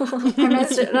tangent. I'm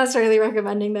not necessarily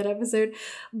recommending that episode.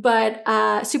 But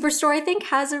Superstore, I think,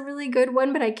 has a really good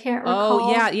one, but I can't recall.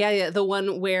 Oh, yeah. The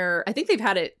one where I think they've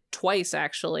had it twice,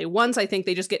 actually. Once, I think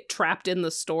they just get trapped in the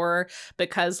store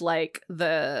because, like,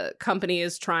 the company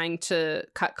is trying to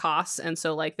cut costs. And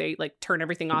so, like, they, like, turn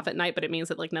everything off at night, but it means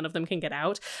that, like, none of them can get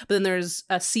out. But then there's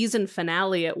a season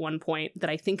finale at one point that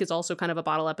I think is also kind of a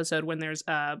bottle episode when there's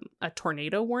a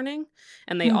tornado warning.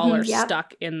 And they all are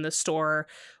stuck in the store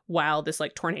while this,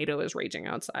 like, tornado is raging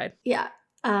outside. Yeah.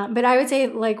 But I would say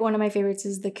like one of my favorites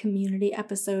is the Community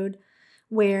episode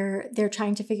where they're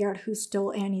trying to figure out who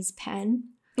stole Annie's pen.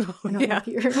 I don't know if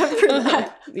you remember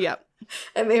that. Yep.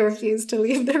 And they refuse to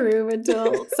leave the room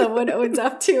until someone owns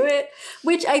up to it,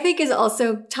 which I think is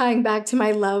also tying back to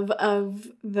my love of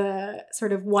the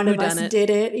sort of one of us did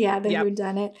it. Yeah, the who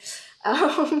done it.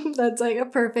 That's like a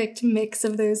perfect mix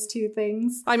of those two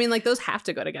things. I mean, like those have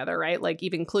to go together, right? Like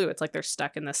even Clue, it's like they're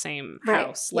stuck in the same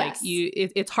house. Like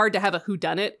it's hard to have a who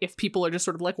done it if people are just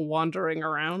sort of like wandering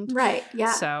around. Right.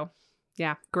 Yeah. So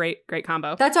yeah, great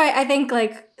combo. That's why I think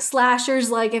like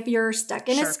slashers, like if you're stuck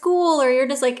in a school or you're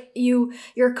just like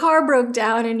your car broke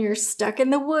down and you're stuck in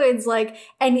the woods, like,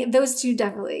 and those two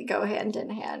definitely go hand in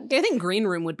hand. Yeah, I think Green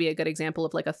Room would be a good example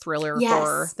of like a thriller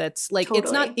horror that's like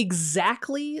it's not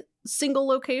exactly single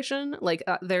location. Like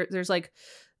there's like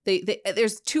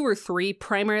there's 2 or 3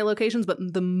 primary locations, but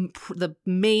the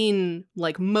main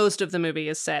like most of the movie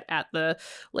is set at the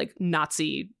like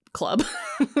Nazi club.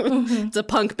 It's a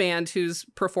punk band who's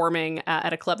performing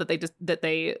at a club that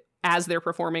they as they're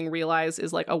performing realize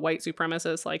is like a white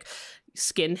supremacist like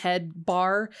skinhead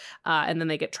bar, and then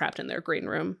they get trapped in their green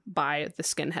room by the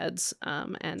skinheads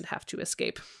and have to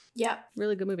escape. Yeah,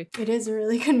 really good movie. It is a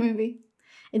really good movie.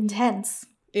 Intense.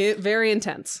 Very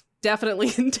intense.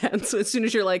 Definitely intense. As soon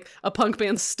as you're like a punk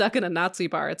band stuck in a Nazi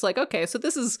bar, it's like, okay, so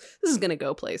this is gonna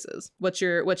go places. What's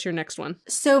your next one?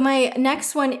 So my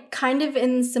next one, kind of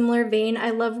in similar vein, I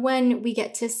love when we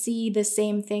get to see the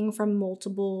same thing from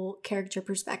multiple character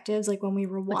perspectives, like when we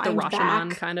rewind like the Rashomon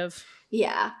back. kind of.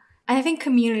 Yeah. And I think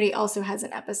Community also has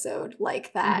an episode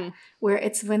like that, where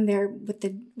it's when they're with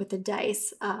the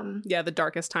dice. The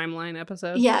Darkest Timeline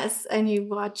episode. Yes, and you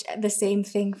watch the same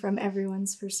thing from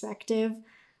everyone's perspective.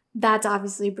 That's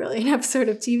obviously a brilliant episode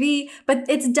of TV, but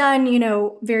it's done,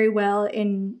 very well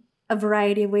in a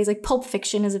variety of ways. Like Pulp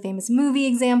Fiction is a famous movie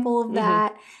example of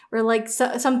that, where like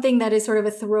something that is sort of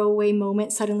a throwaway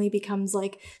moment suddenly becomes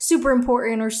like super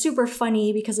important or super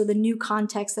funny because of the new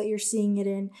context that you're seeing it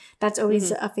in. That's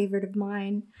always a favorite of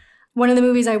mine. One of the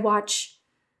movies I watch,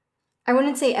 I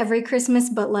wouldn't say every Christmas,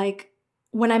 but like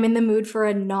when I'm in the mood for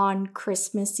a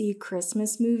non-Christmassy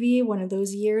Christmas movie, one of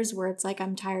those years where it's like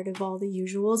I'm tired of all the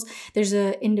usuals, there's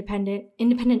a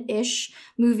independent-ish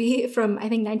movie from, I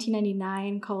think,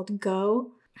 1999 called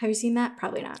Go. Have you seen that?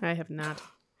 Probably not. I have not.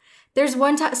 There's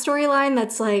one storyline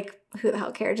that's like, who the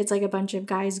hell cares? It's like a bunch of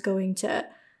guys going to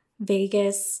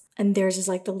Vegas, and theirs is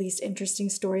like the least interesting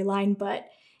storyline, but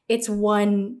it's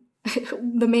one...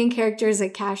 the main character is a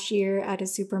cashier at a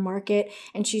supermarket,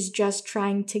 and she's just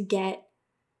trying to get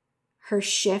her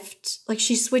shift, like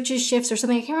she switches shifts or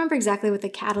something. I can't remember exactly what the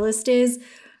catalyst is,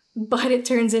 but it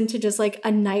turns into just like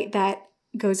a night that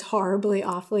goes horribly,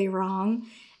 awfully wrong.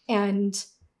 And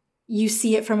you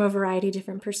see it from a variety of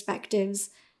different perspectives.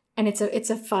 And it's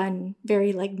a fun,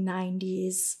 very like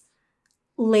 90s,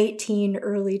 late teen,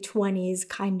 early 20s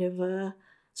kind of a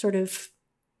sort of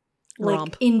like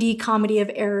romp. Indie comedy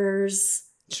of errors.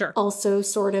 Sure. Also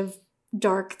sort of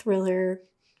dark thriller,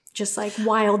 just like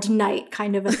Wild Night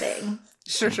kind of a thing.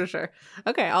 Sure.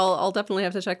 Okay, I'll definitely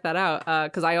have to check that out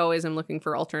because I always am looking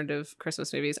for alternative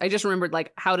Christmas movies. I just remembered,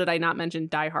 like, how did I not mention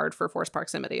Die Hard for forced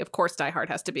proximity? Of course, Die Hard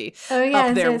has to be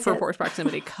up there for forced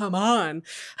proximity. Come on.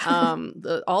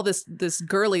 All this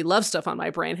girly love stuff on my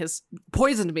brain has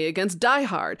poisoned me against Die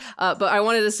Hard. But I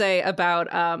wanted to say about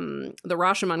the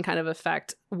Rashomon kind of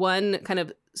effect, one kind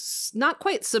of not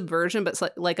quite subversion, but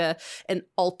like an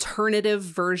alternative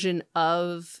version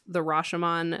of the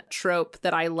Rashomon trope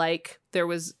that I like. There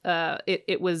was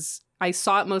I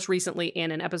saw it most recently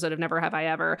in an episode of Never Have I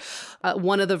Ever.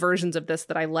 One of the versions of this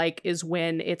that I like is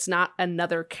when it's not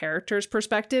another character's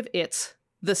perspective, it's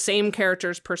the same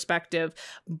character's perspective,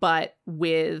 but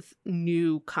with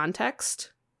new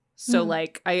context. So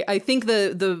like I think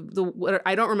the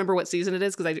I don't remember what season it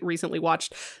is because I recently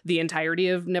watched the entirety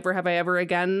of Never Have I Ever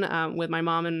again with my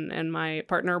mom and my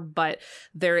partner, but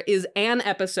there is an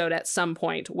episode at some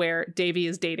point where Davy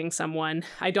is dating someone.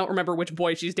 I don't remember which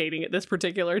boy she's dating at this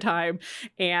particular time,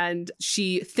 and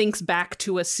she thinks back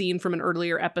to a scene from an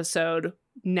earlier episode,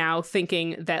 now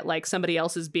thinking that like somebody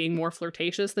else is being more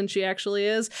flirtatious than she actually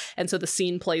is, and so the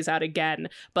scene plays out again,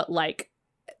 but like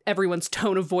everyone's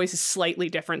tone of voice is slightly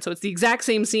different. So it's the exact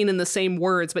same scene in the same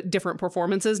words, but different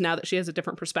performances now that she has a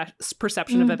different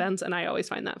perception of events. And I always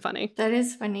find that funny. That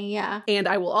is funny, yeah. And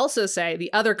I will also say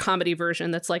the other comedy version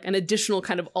that's like an additional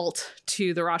kind of alt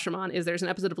to the Rashomon is there's an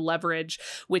episode of Leverage,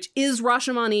 which is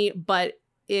Rashomon-y, but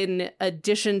in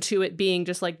addition to it being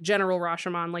just like general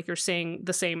Rashomon, like you're saying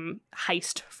the same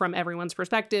heist from everyone's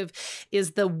perspective,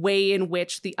 is the way in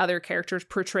which the other characters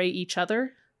portray each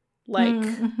other. Like,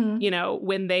 you know,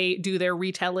 when they do their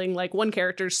retelling, like one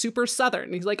character's super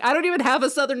Southern. He's like, I don't even have a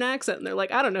Southern accent. And they're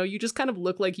like, I don't know. You just kind of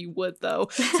look like you would, though.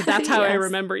 So that's how I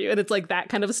remember you. And it's like that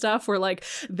kind of stuff where like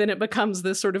then it becomes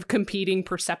this sort of competing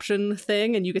perception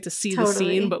thing. And you get to see the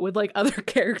scene, but with like other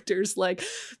characters like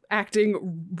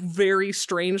acting very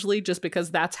strangely just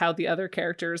because that's how the other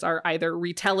characters are either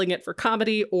retelling it for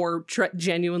comedy or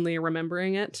genuinely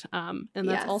remembering it. And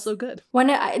that's also good.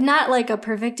 Not like a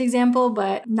perfect example,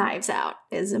 but Knives Out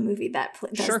is a movie that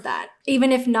does that.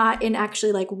 Even if not in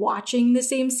actually like watching the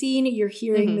same scene, you're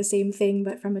hearing the same thing,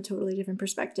 but from a totally different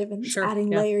perspective and adding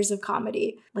layers of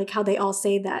comedy. Like how they all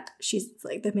say that she's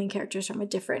like the main character's from a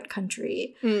different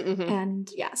country. And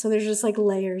so there's just like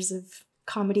layers of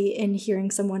comedy in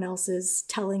hearing someone else's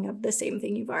telling of the same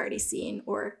thing you've already seen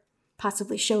or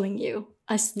possibly showing you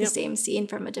the same scene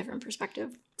from a different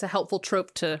perspective. It's a helpful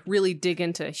trope to really dig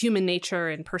into human nature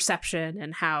and perception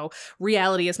and how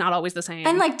reality is not always the same.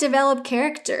 And like develop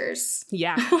characters.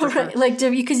 Yeah. Right? Like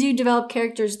because you develop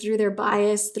characters through their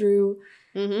bias, through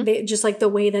just like the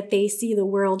way that they see the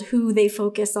world, who they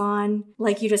focus on,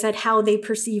 like you just said, how they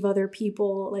perceive other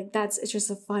people. Like it's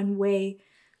just a fun way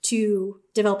to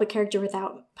develop a character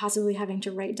without possibly having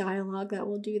to write dialogue that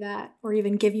will do that or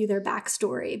even give you their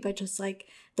backstory, but just like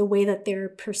the way that they're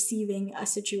perceiving a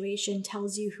situation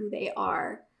tells you who they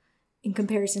are in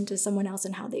comparison to someone else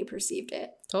and how they perceived it.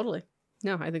 Totally.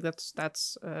 No, I think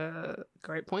that's a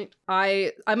great point.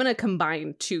 I'm going to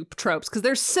combine two tropes because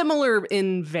they're similar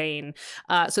in vein.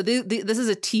 So this is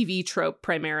a TV trope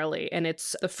primarily, and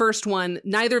it's the first one.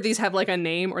 Neither of these have like a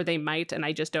name, or they might, and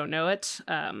I just don't know it.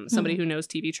 Somebody who knows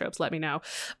TV tropes, let me know.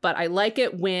 But I like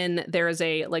it when there is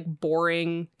a like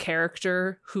boring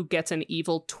character who gets an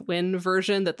evil twin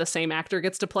version that the same actor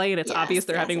gets to play, and it's obvious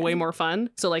they're having way more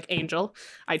fun. So like Angel.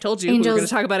 I told you we were going to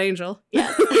talk about Angel.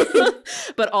 Yeah.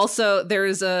 But also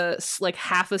there's a like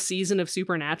half a season of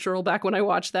Supernatural back when I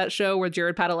watched that show where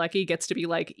Jared Padalecki gets to be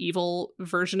like evil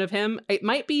version of him. It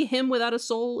might be him without a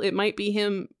soul. It might be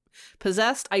him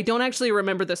possessed. I don't actually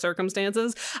remember the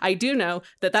circumstances. I do know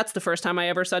that that's the first time I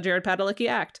ever saw Jared Padalecki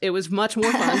act. It was much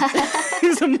more fun.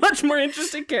 He's a much more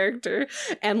interesting character.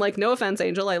 And like, no offense,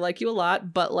 Angel, I like you a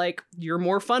lot, but like, you're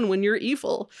more fun when you're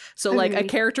evil. So like a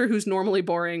character who's normally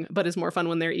boring, but is more fun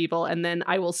when they're evil. And then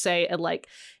I will say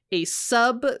a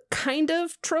sub kind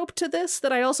of trope to this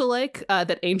that I also like,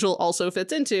 that Angel also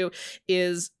fits into,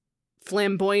 is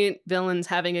flamboyant villains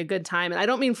having a good time. And I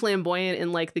don't mean flamboyant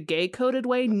in like the gay coded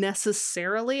way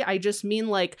necessarily. I just mean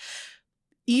like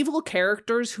evil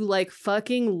characters who like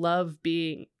fucking love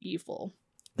being evil.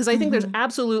 Because I think there's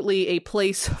absolutely a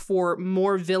place for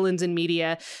more villains in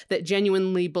media that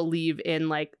genuinely believe in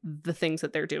like the things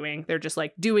that they're doing. They're just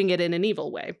like doing it in an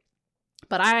evil way.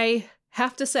 But I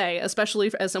have to say,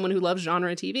 especially as someone who loves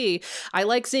genre TV, I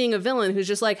like seeing a villain who's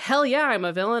just like, hell yeah, I'm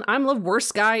a villain. I'm the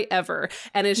worst guy ever.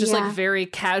 And it's just like very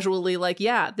casually like,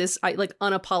 like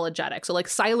unapologetic. So like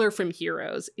Sylar from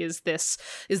Heroes is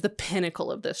the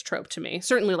pinnacle of this trope to me.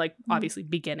 Certainly like obviously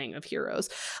beginning of Heroes.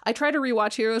 I tried to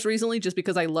rewatch Heroes recently just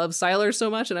because I love Sylar so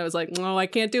much. And I was like, no, I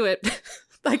can't do it.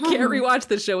 I can't rewatch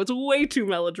this show. It's way too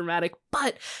melodramatic.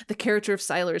 But the character of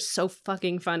Sylar is so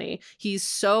fucking funny. He's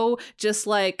so just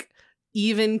like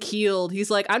even keeled.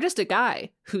 He's like, I'm just a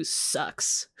guy who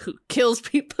sucks, who kills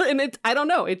people. And I don't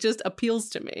know. It just appeals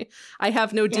to me. I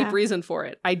have no deep reason for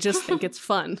it. I just think it's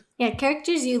fun. Yeah,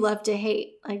 characters you love to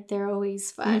hate. Like, they're always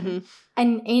fun.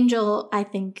 And Angel, I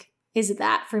think, is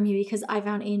that for me because I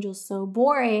found Angel so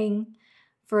boring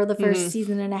for the first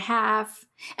season and a half.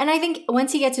 And I think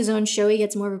once he gets his own show, he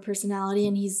gets more of a personality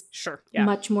and he's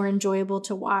much more enjoyable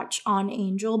to watch on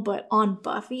Angel. But on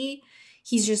Buffy,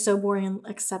 he's just so boring,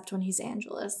 except when he's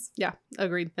Angelus. Yeah,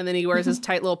 agreed. And then he wears his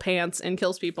tight little pants and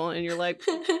kills people, and you're like,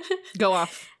 go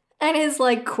off. And is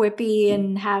like quippy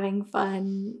and having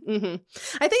fun.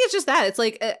 I think it's just that. It's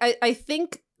like, I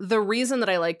think the reason that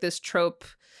I like this trope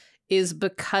is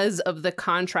because of the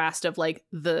contrast of like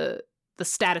the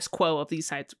status quo of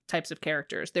these types of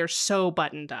characters. They're so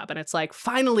buttoned up, and it's like,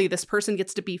 finally, this person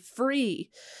gets to be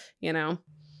free, you know?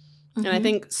 And I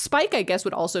think Spike, I guess,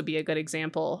 would also be a good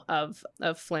example of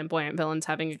flamboyant villains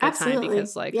having a good time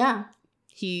because, like,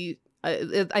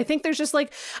 I think there's just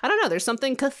like, I don't know, there's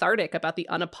something cathartic about the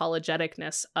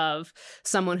unapologeticness of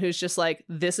someone who's just like,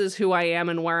 this is who I am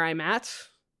and where I'm at.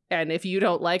 And if you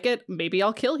don't like it, maybe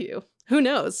I'll kill you. Who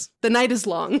knows? The night is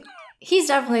long. He's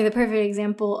definitely the perfect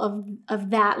example of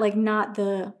that. Like, not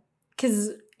because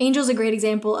Angel's a great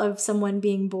example of someone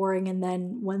being boring and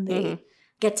then when they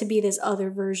get to be this other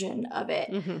version of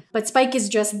it. But Spike is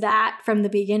just that from the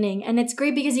beginning. And it's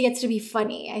great because he gets to be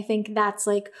funny. I think that's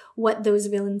like what those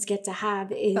villains get to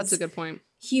have is... That's a good point.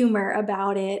 humor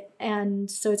about it. And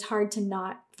so it's hard to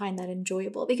not find that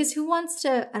enjoyable, because who wants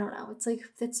to, I don't know, it's like,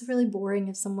 it's really boring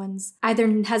if someone's either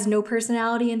has no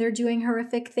personality and they're doing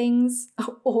horrific things,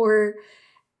 or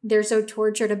they're so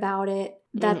tortured about it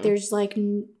that there's like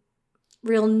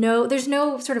there's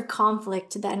no sort of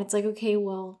conflict to that. And it's like, okay,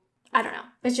 well, I don't know.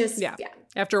 It's just, yeah.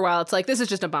 After a while, it's like, this is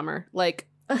just a bummer. Like,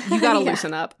 you gotta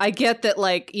loosen up. I get that,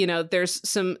 like, you know, there's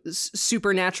some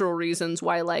supernatural reasons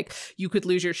why, like, you could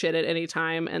lose your shit at any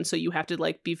time. And so you have to,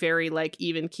 like, be very, like,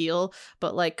 even keel.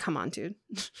 But, like, come on, dude.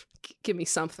 Give me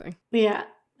something. Yeah.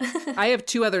 I have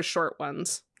 2 other short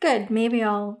ones. Good. Maybe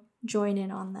I'll join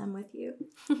in on them with you.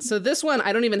 So this one,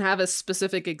 I don't even have a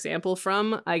specific example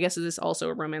from. I guess it is also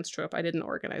a romance trope. I didn't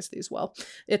organize these well.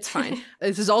 It's fine.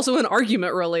 This is also an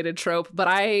argument-related trope, but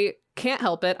I can't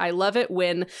help it. I love it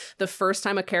when the first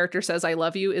time a character says I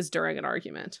love you is during an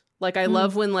argument. Like, I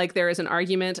love when, like, there is an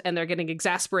argument and they're getting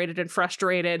exasperated and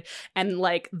frustrated, and,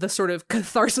 like, the sort of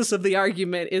catharsis of the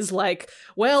argument is like,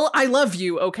 well, I love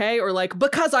you, okay? Or, like,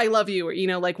 because I love you. Or, you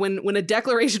know, like, when a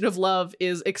declaration of love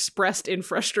is expressed in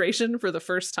frustration for the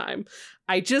first time.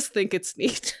 I just think it's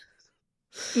neat.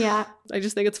 Yeah. I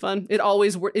just think it's fun. It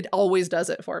always does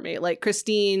it for me. Like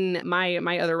Christine, my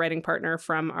other writing partner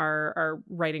from our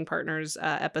writing partners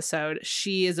episode,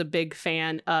 she is a big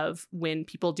fan of when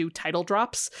people do title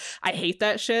drops. I hate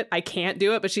that shit. I can't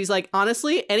do it. But she's like,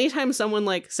 honestly, anytime someone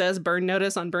like says burn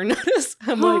notice on burn notice,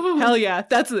 I'm like, hell yeah,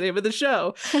 that's the name of the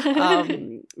show.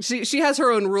 She has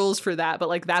her own rules for that, but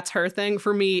like that's her thing.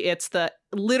 For me, it's the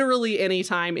literally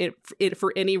anytime it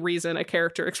for any reason a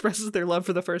character expresses their love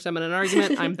for the first time in an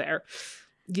argument, I'm there.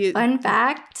 Fun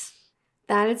fact,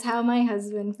 that is how my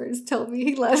husband first told me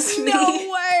he loves me. No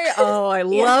way! Oh, I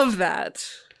love that.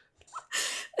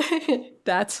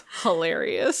 That's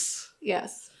hilarious.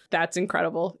 Yes. That's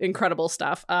incredible. Incredible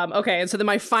stuff. Okay, and so then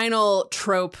my final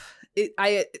trope,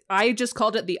 I just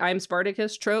called it the I'm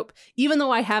Spartacus trope, even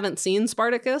though I haven't seen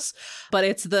Spartacus, but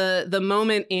it's the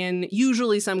moment in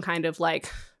usually some kind of like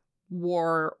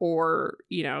war or,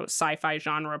 you know, sci-fi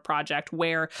genre project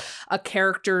where a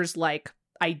character's like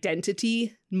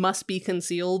identity must be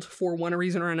concealed for one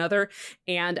reason or another,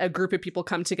 and a group of people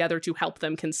come together to help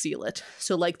them conceal it.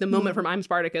 So like the moment from I'm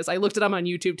Spartacus, I looked it up on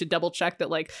YouTube to double check that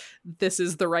like this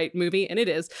is the right movie, and it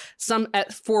is.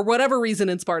 For whatever reason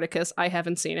in Spartacus, I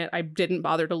haven't seen it. I didn't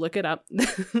bother to look it up.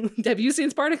 Have you seen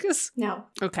Spartacus? No.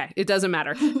 Okay, it doesn't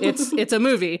matter. It's a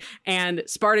movie, and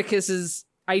Spartacus's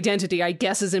identity, I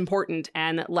guess, is important.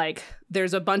 And like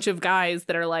there's a bunch of guys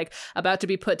that are like about to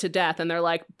be put to death, and they're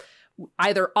like,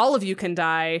 either all of you can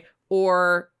die,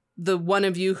 or the one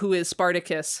of you who is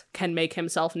Spartacus can make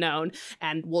himself known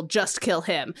and we'll just kill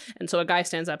him. And so a guy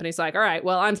stands up and he's like, all right,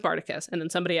 well, I'm Spartacus. And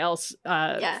then somebody else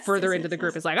further into the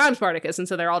group is like, I'm Spartacus. And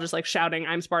so they're all just like shouting,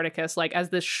 I'm Spartacus, like as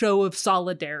this show of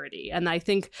solidarity. And I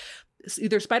think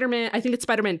either Spider-Man, I think it's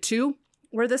Spider-Man 2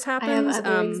 where this happens. I have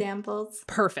other examples.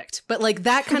 Perfect. But like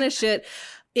that kind of shit,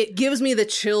 it gives me the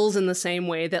chills in the same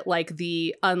way that like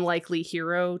the unlikely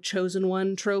hero chosen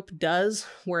one trope does,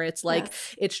 where it's like,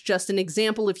 it's just an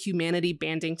example of humanity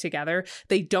banding together.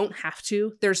 They don't have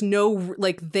to. There's no,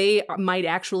 like, they might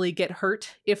actually get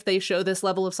hurt if they show this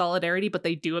level of solidarity, but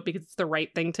they do it because it's the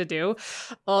right thing to do.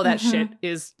 Oh, that shit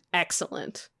is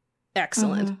excellent.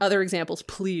 Excellent. Other examples,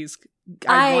 please.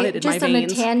 I want it in my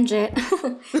veins. Just on a tangent.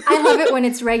 I love it when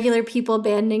it's regular people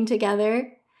banding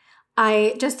together.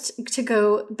 To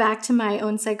go back to my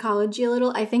own psychology a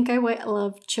little, I think I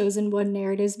love chosen one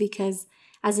narratives because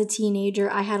as a teenager,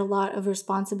 I had a lot of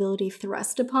responsibility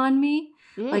thrust upon me.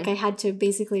 Like I had to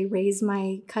basically raise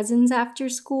my cousins after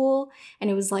school, and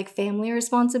it was like family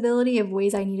responsibility of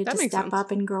ways I needed to step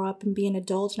up and grow up and be an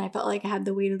adult, and I felt like I had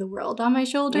the weight of the world on my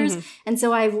shoulders. And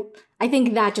so I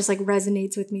think that just like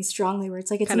resonates with me strongly, where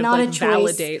it's like, it's kind not of like a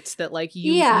choice. Validates that like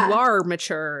you are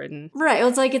mature and right.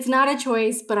 It's like, it's not a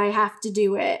choice, but I have to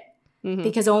do it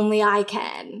because only I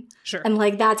can. Sure. And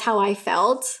like, that's how I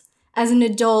felt as an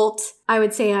adult. I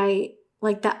would say I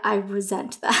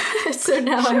resent that. So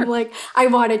now I'm like, I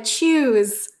want to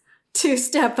choose to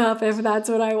step up if that's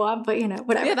what I want, but you know,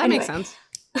 whatever. Yeah, that makes sense.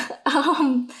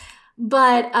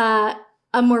 But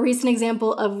a more recent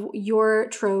example of your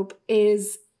trope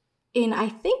is in, I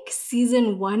think,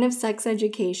 season 1 of Sex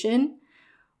Education,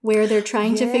 where they're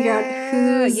trying to figure out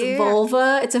whose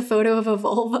vulva. It's a photo of a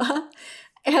vulva.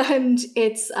 And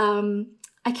it's,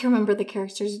 I can't remember the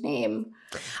character's name.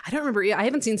 I don't remember. I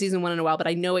haven't seen season 1 in a while, but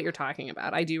I know what you're talking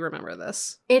about. I do remember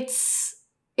this. It's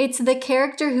the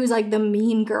character who's like the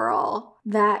mean girl,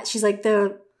 that she's like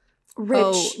the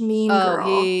rich mean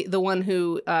girl. The one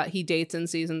who he dates in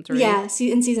season 3. Yeah,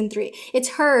 in season 3.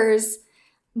 It's hers.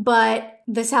 but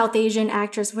the South Asian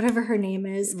actress, whatever her name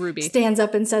is, Ruby, stands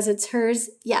up and says it's hers.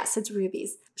 Yes, it's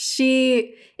Ruby's.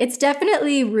 It's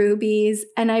definitely Ruby's,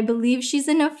 and I believe she's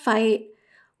in a fight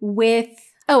with,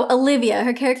 Olivia.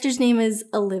 Her character's name is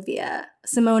Olivia.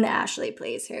 Simone Ashley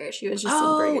plays her. She was just in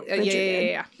Bridgerton.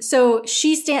 Yeah. So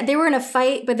they were in a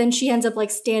fight, but then she ends up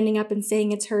like standing up and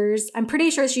saying it's hers. I'm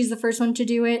pretty sure she's the first one to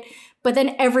do it, but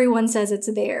then everyone says it's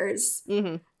theirs.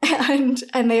 And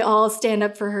they all stand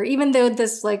up for her, even though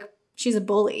she's a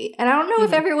bully. And I don't know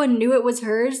if everyone knew it was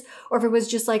hers or if it was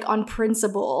just like on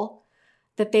principle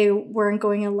that they weren't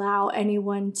going to allow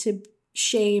anyone to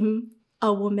shame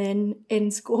a woman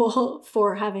in school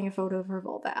for having a photo of her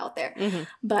vulva out there.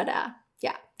 But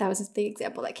yeah, that was the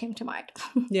example that came to mind.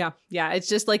 Yeah. It's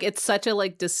just like, it's such a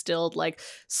like distilled like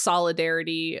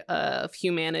solidarity of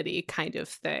humanity kind of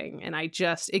thing. And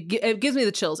it gives me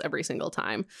the chills every single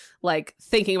time. Like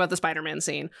thinking about the Spider-Man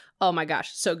scene. Oh my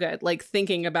gosh, so good. Like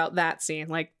thinking about that scene.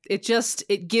 Like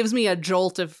it gives me a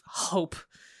jolt of hope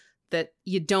that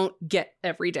you don't get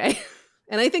every day.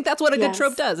 And I think that's what a good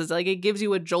trope does. It's like it gives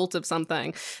you a jolt of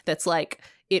something that's like,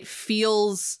 it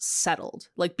feels settled.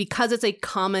 Like because it's a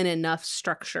common enough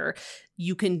structure,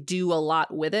 you can do a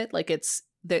lot with it. Like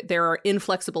there are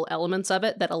inflexible elements of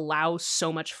it that allow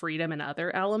so much freedom in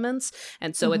other elements.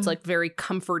 And so it's like very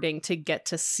comforting to get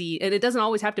to see. And it doesn't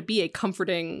always have to be a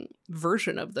comforting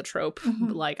version of the trope.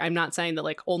 Like I'm not saying that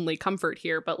like only comfort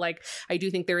here, but like I do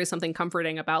think there is something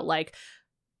comforting about like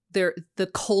the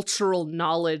cultural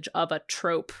knowledge of a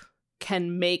trope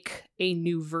can make a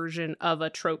new version of a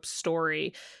trope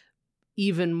story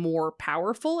even more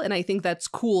powerful. And I think that's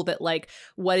cool that like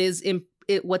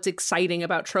what's exciting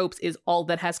about tropes is all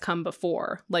that has come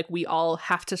before. Like we all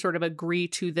have to sort of agree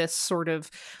to this sort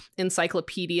of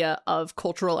encyclopedia of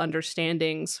cultural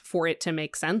understandings for it to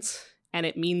make sense. And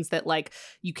it means that like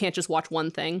you can't just watch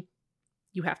one thing.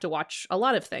 You have to watch a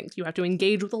lot of things. You have to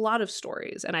engage with a lot of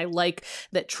stories. And I like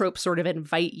that tropes sort of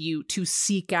invite you to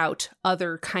seek out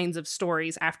other kinds of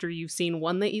stories after you've seen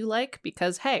one that you like,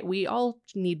 because, hey, we all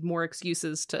need more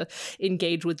excuses to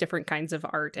engage with different kinds of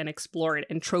art and explore it.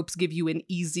 And tropes give you an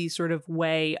easy sort of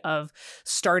way of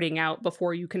starting out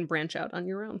before you can branch out on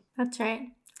your own. That's right.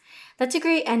 That's a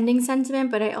great ending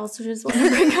sentiment, but I also just want to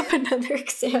bring up another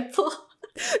example.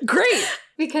 Great.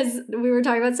 Because we were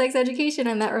talking about sex education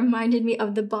and that reminded me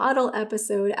of the bottle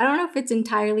episode. I don't know if it's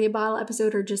entirely a bottle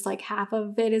episode or just like half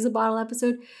of it is a bottle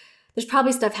episode. There's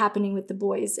probably stuff happening with the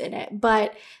boys in it,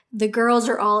 but the girls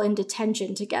are all in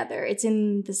detention together. It's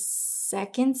in the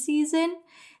second season,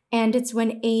 and it's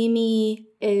when Amy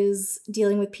is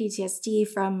dealing with PTSD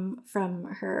from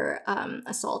her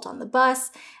assault on the bus,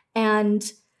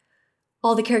 and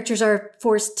all the characters are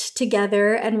forced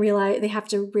together and they have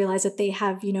to realize that they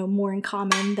have, more in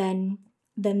common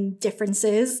than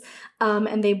differences.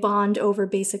 And they bond over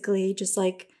basically just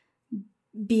like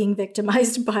being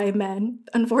victimized by men.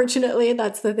 Unfortunately,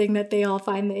 that's the thing that they all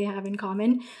find they have in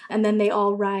common. And then they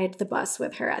all ride the bus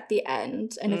with her at the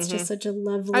end. And it's just such a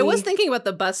lovely... I was thinking about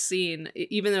the bus scene,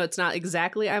 even though it's not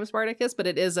exactly I'm Spartacus, but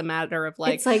it is a matter of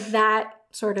like... It's like that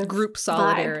sort of group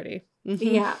solidarity.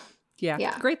 Yeah.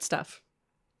 Great stuff.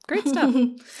 Great stuff.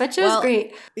 That show's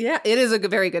great. Yeah, it is a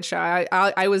very good show.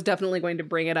 I was definitely going to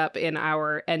bring it up in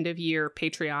our end of year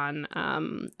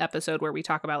Patreon episode where we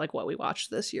talk about like what we watched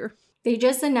this year. They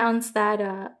just announced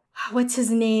that what's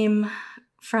his name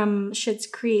from Schitt's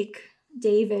Creek?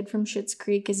 David from Schitt's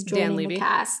Creek is joining the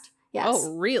cast. Yes.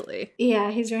 Oh, really? Yeah,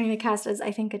 he's joining the cast as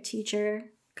I think a teacher,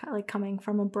 like coming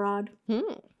from abroad.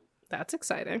 That's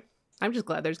exciting. I'm just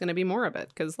glad there's going to be more of it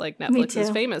because like Netflix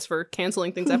is famous for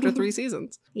canceling things after 3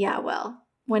 seasons. Yeah, well,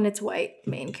 when it's white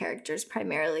main characters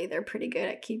primarily, they're pretty good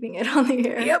at keeping it on the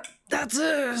air. Yep, that's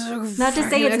it. Not to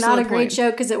say it's not a great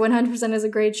show because it 100% is a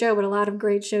great show, but a lot of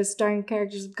great shows starring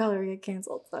characters of color get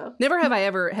canceled. So never have I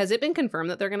ever. Has it been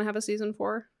confirmed that they're going to have a season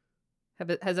 4?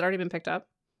 Has it already been picked up?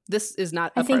 This is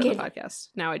not a part of the podcast.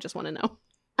 Now I just want to know.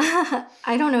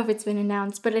 I don't know if it's been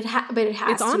announced, but it has.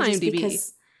 It's on IMDb.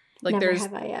 Because like never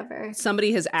have I ever.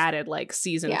 Somebody has added like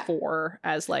season 4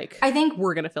 as like I think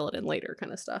we're gonna fill it in later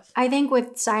kind of stuff. I think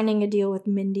with signing a deal with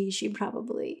Mindy, she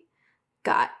probably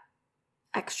got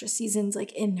extra seasons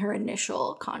like in her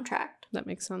initial contract. That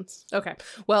makes sense. Okay.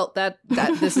 Well, that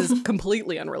this is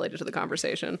completely unrelated to the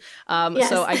conversation. Yes.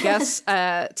 So I guess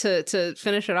to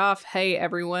finish it off, hey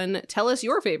everyone, tell us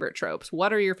your favorite tropes.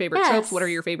 What are your favorite tropes? What are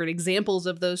your favorite examples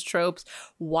of those tropes?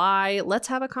 Why? Let's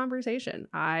have a conversation.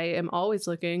 I am always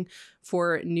looking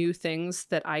for new things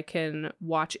that I can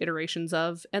watch iterations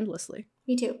of endlessly.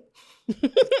 Me too.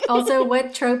 Also,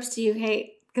 what tropes do you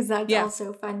hate? Because that's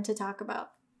also fun to talk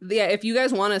about. Yeah, if you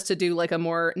guys want us to do like a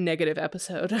more negative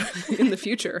episode in the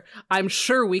future, I'm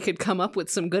sure we could come up with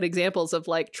some good examples of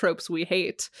like tropes we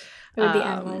hate. It would be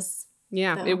endless.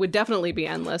 Yeah, though. It would definitely be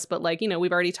endless. But like,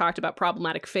 we've already talked about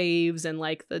problematic faves and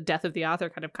like the death of the author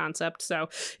kind of concept. So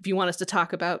if you want us to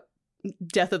talk about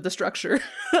death of the structure,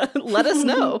 let us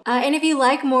know. And if you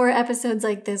like more episodes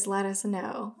like this, let us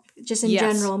know. Just in Yes.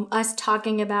 general, us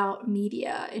talking about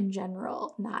media in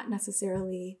general, not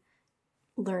necessarily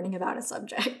learning about a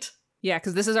subject. Yeah,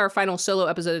 because this is our final solo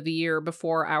episode of the year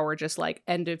before our just like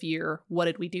end of year, what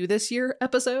did we do this year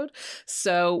episode.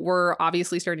 So we're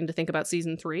obviously starting to think about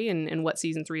season 3 and what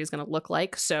season 3 is going to look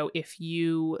like. So if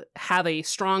you have a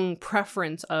strong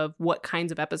preference of what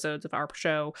kinds of episodes of our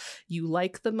show you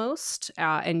like the most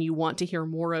and you want to hear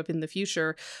more of in the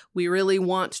future, we really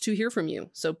want to hear from you.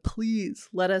 So please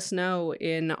let us know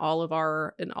in all of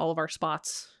our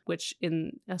spots, which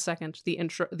in a second the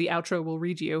outro will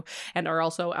read you, and are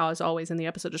also as always in the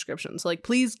episode descriptions. Like,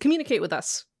 please communicate with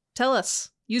us. Tell us.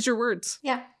 Use your words.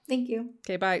 Yeah, thank you.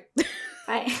 Okay, bye.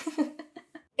 Bye.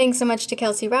 Thanks so much to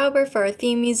Kelsey Rauber for our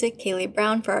theme music, Kaylee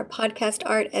Brown for our podcast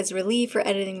art, Ezra Lee for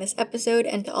editing this episode,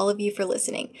 and to all of you for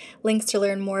listening. Links to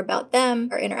learn more about them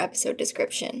are in our episode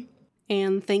description.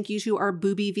 And thank you to our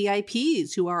Booby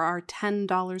VIPs, who are our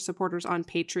 $10 supporters on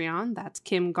Patreon. That's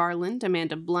Kim Garland,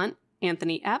 Amanda Blunt,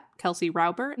 Anthony Epp, Kelsey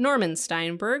Rauber, Norman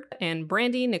Steinberg, and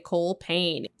Brandy Nicole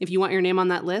Payne. If you want your name on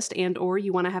that list and or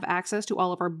you want to have access to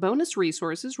all of our bonus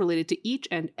resources related to each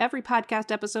and every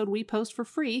podcast episode we post for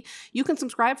free, you can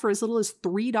subscribe for as little as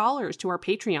 $3 to our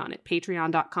Patreon at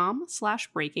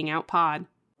patreon.com/breakingoutpod.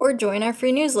 Or join our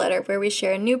free newsletter where we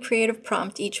share a new creative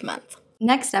prompt each month.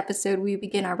 Next episode, we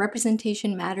begin our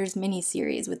Representation Matters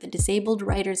mini-series with the Disabled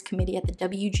Writers Committee at the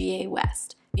WGA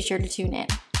West. Be sure to tune in.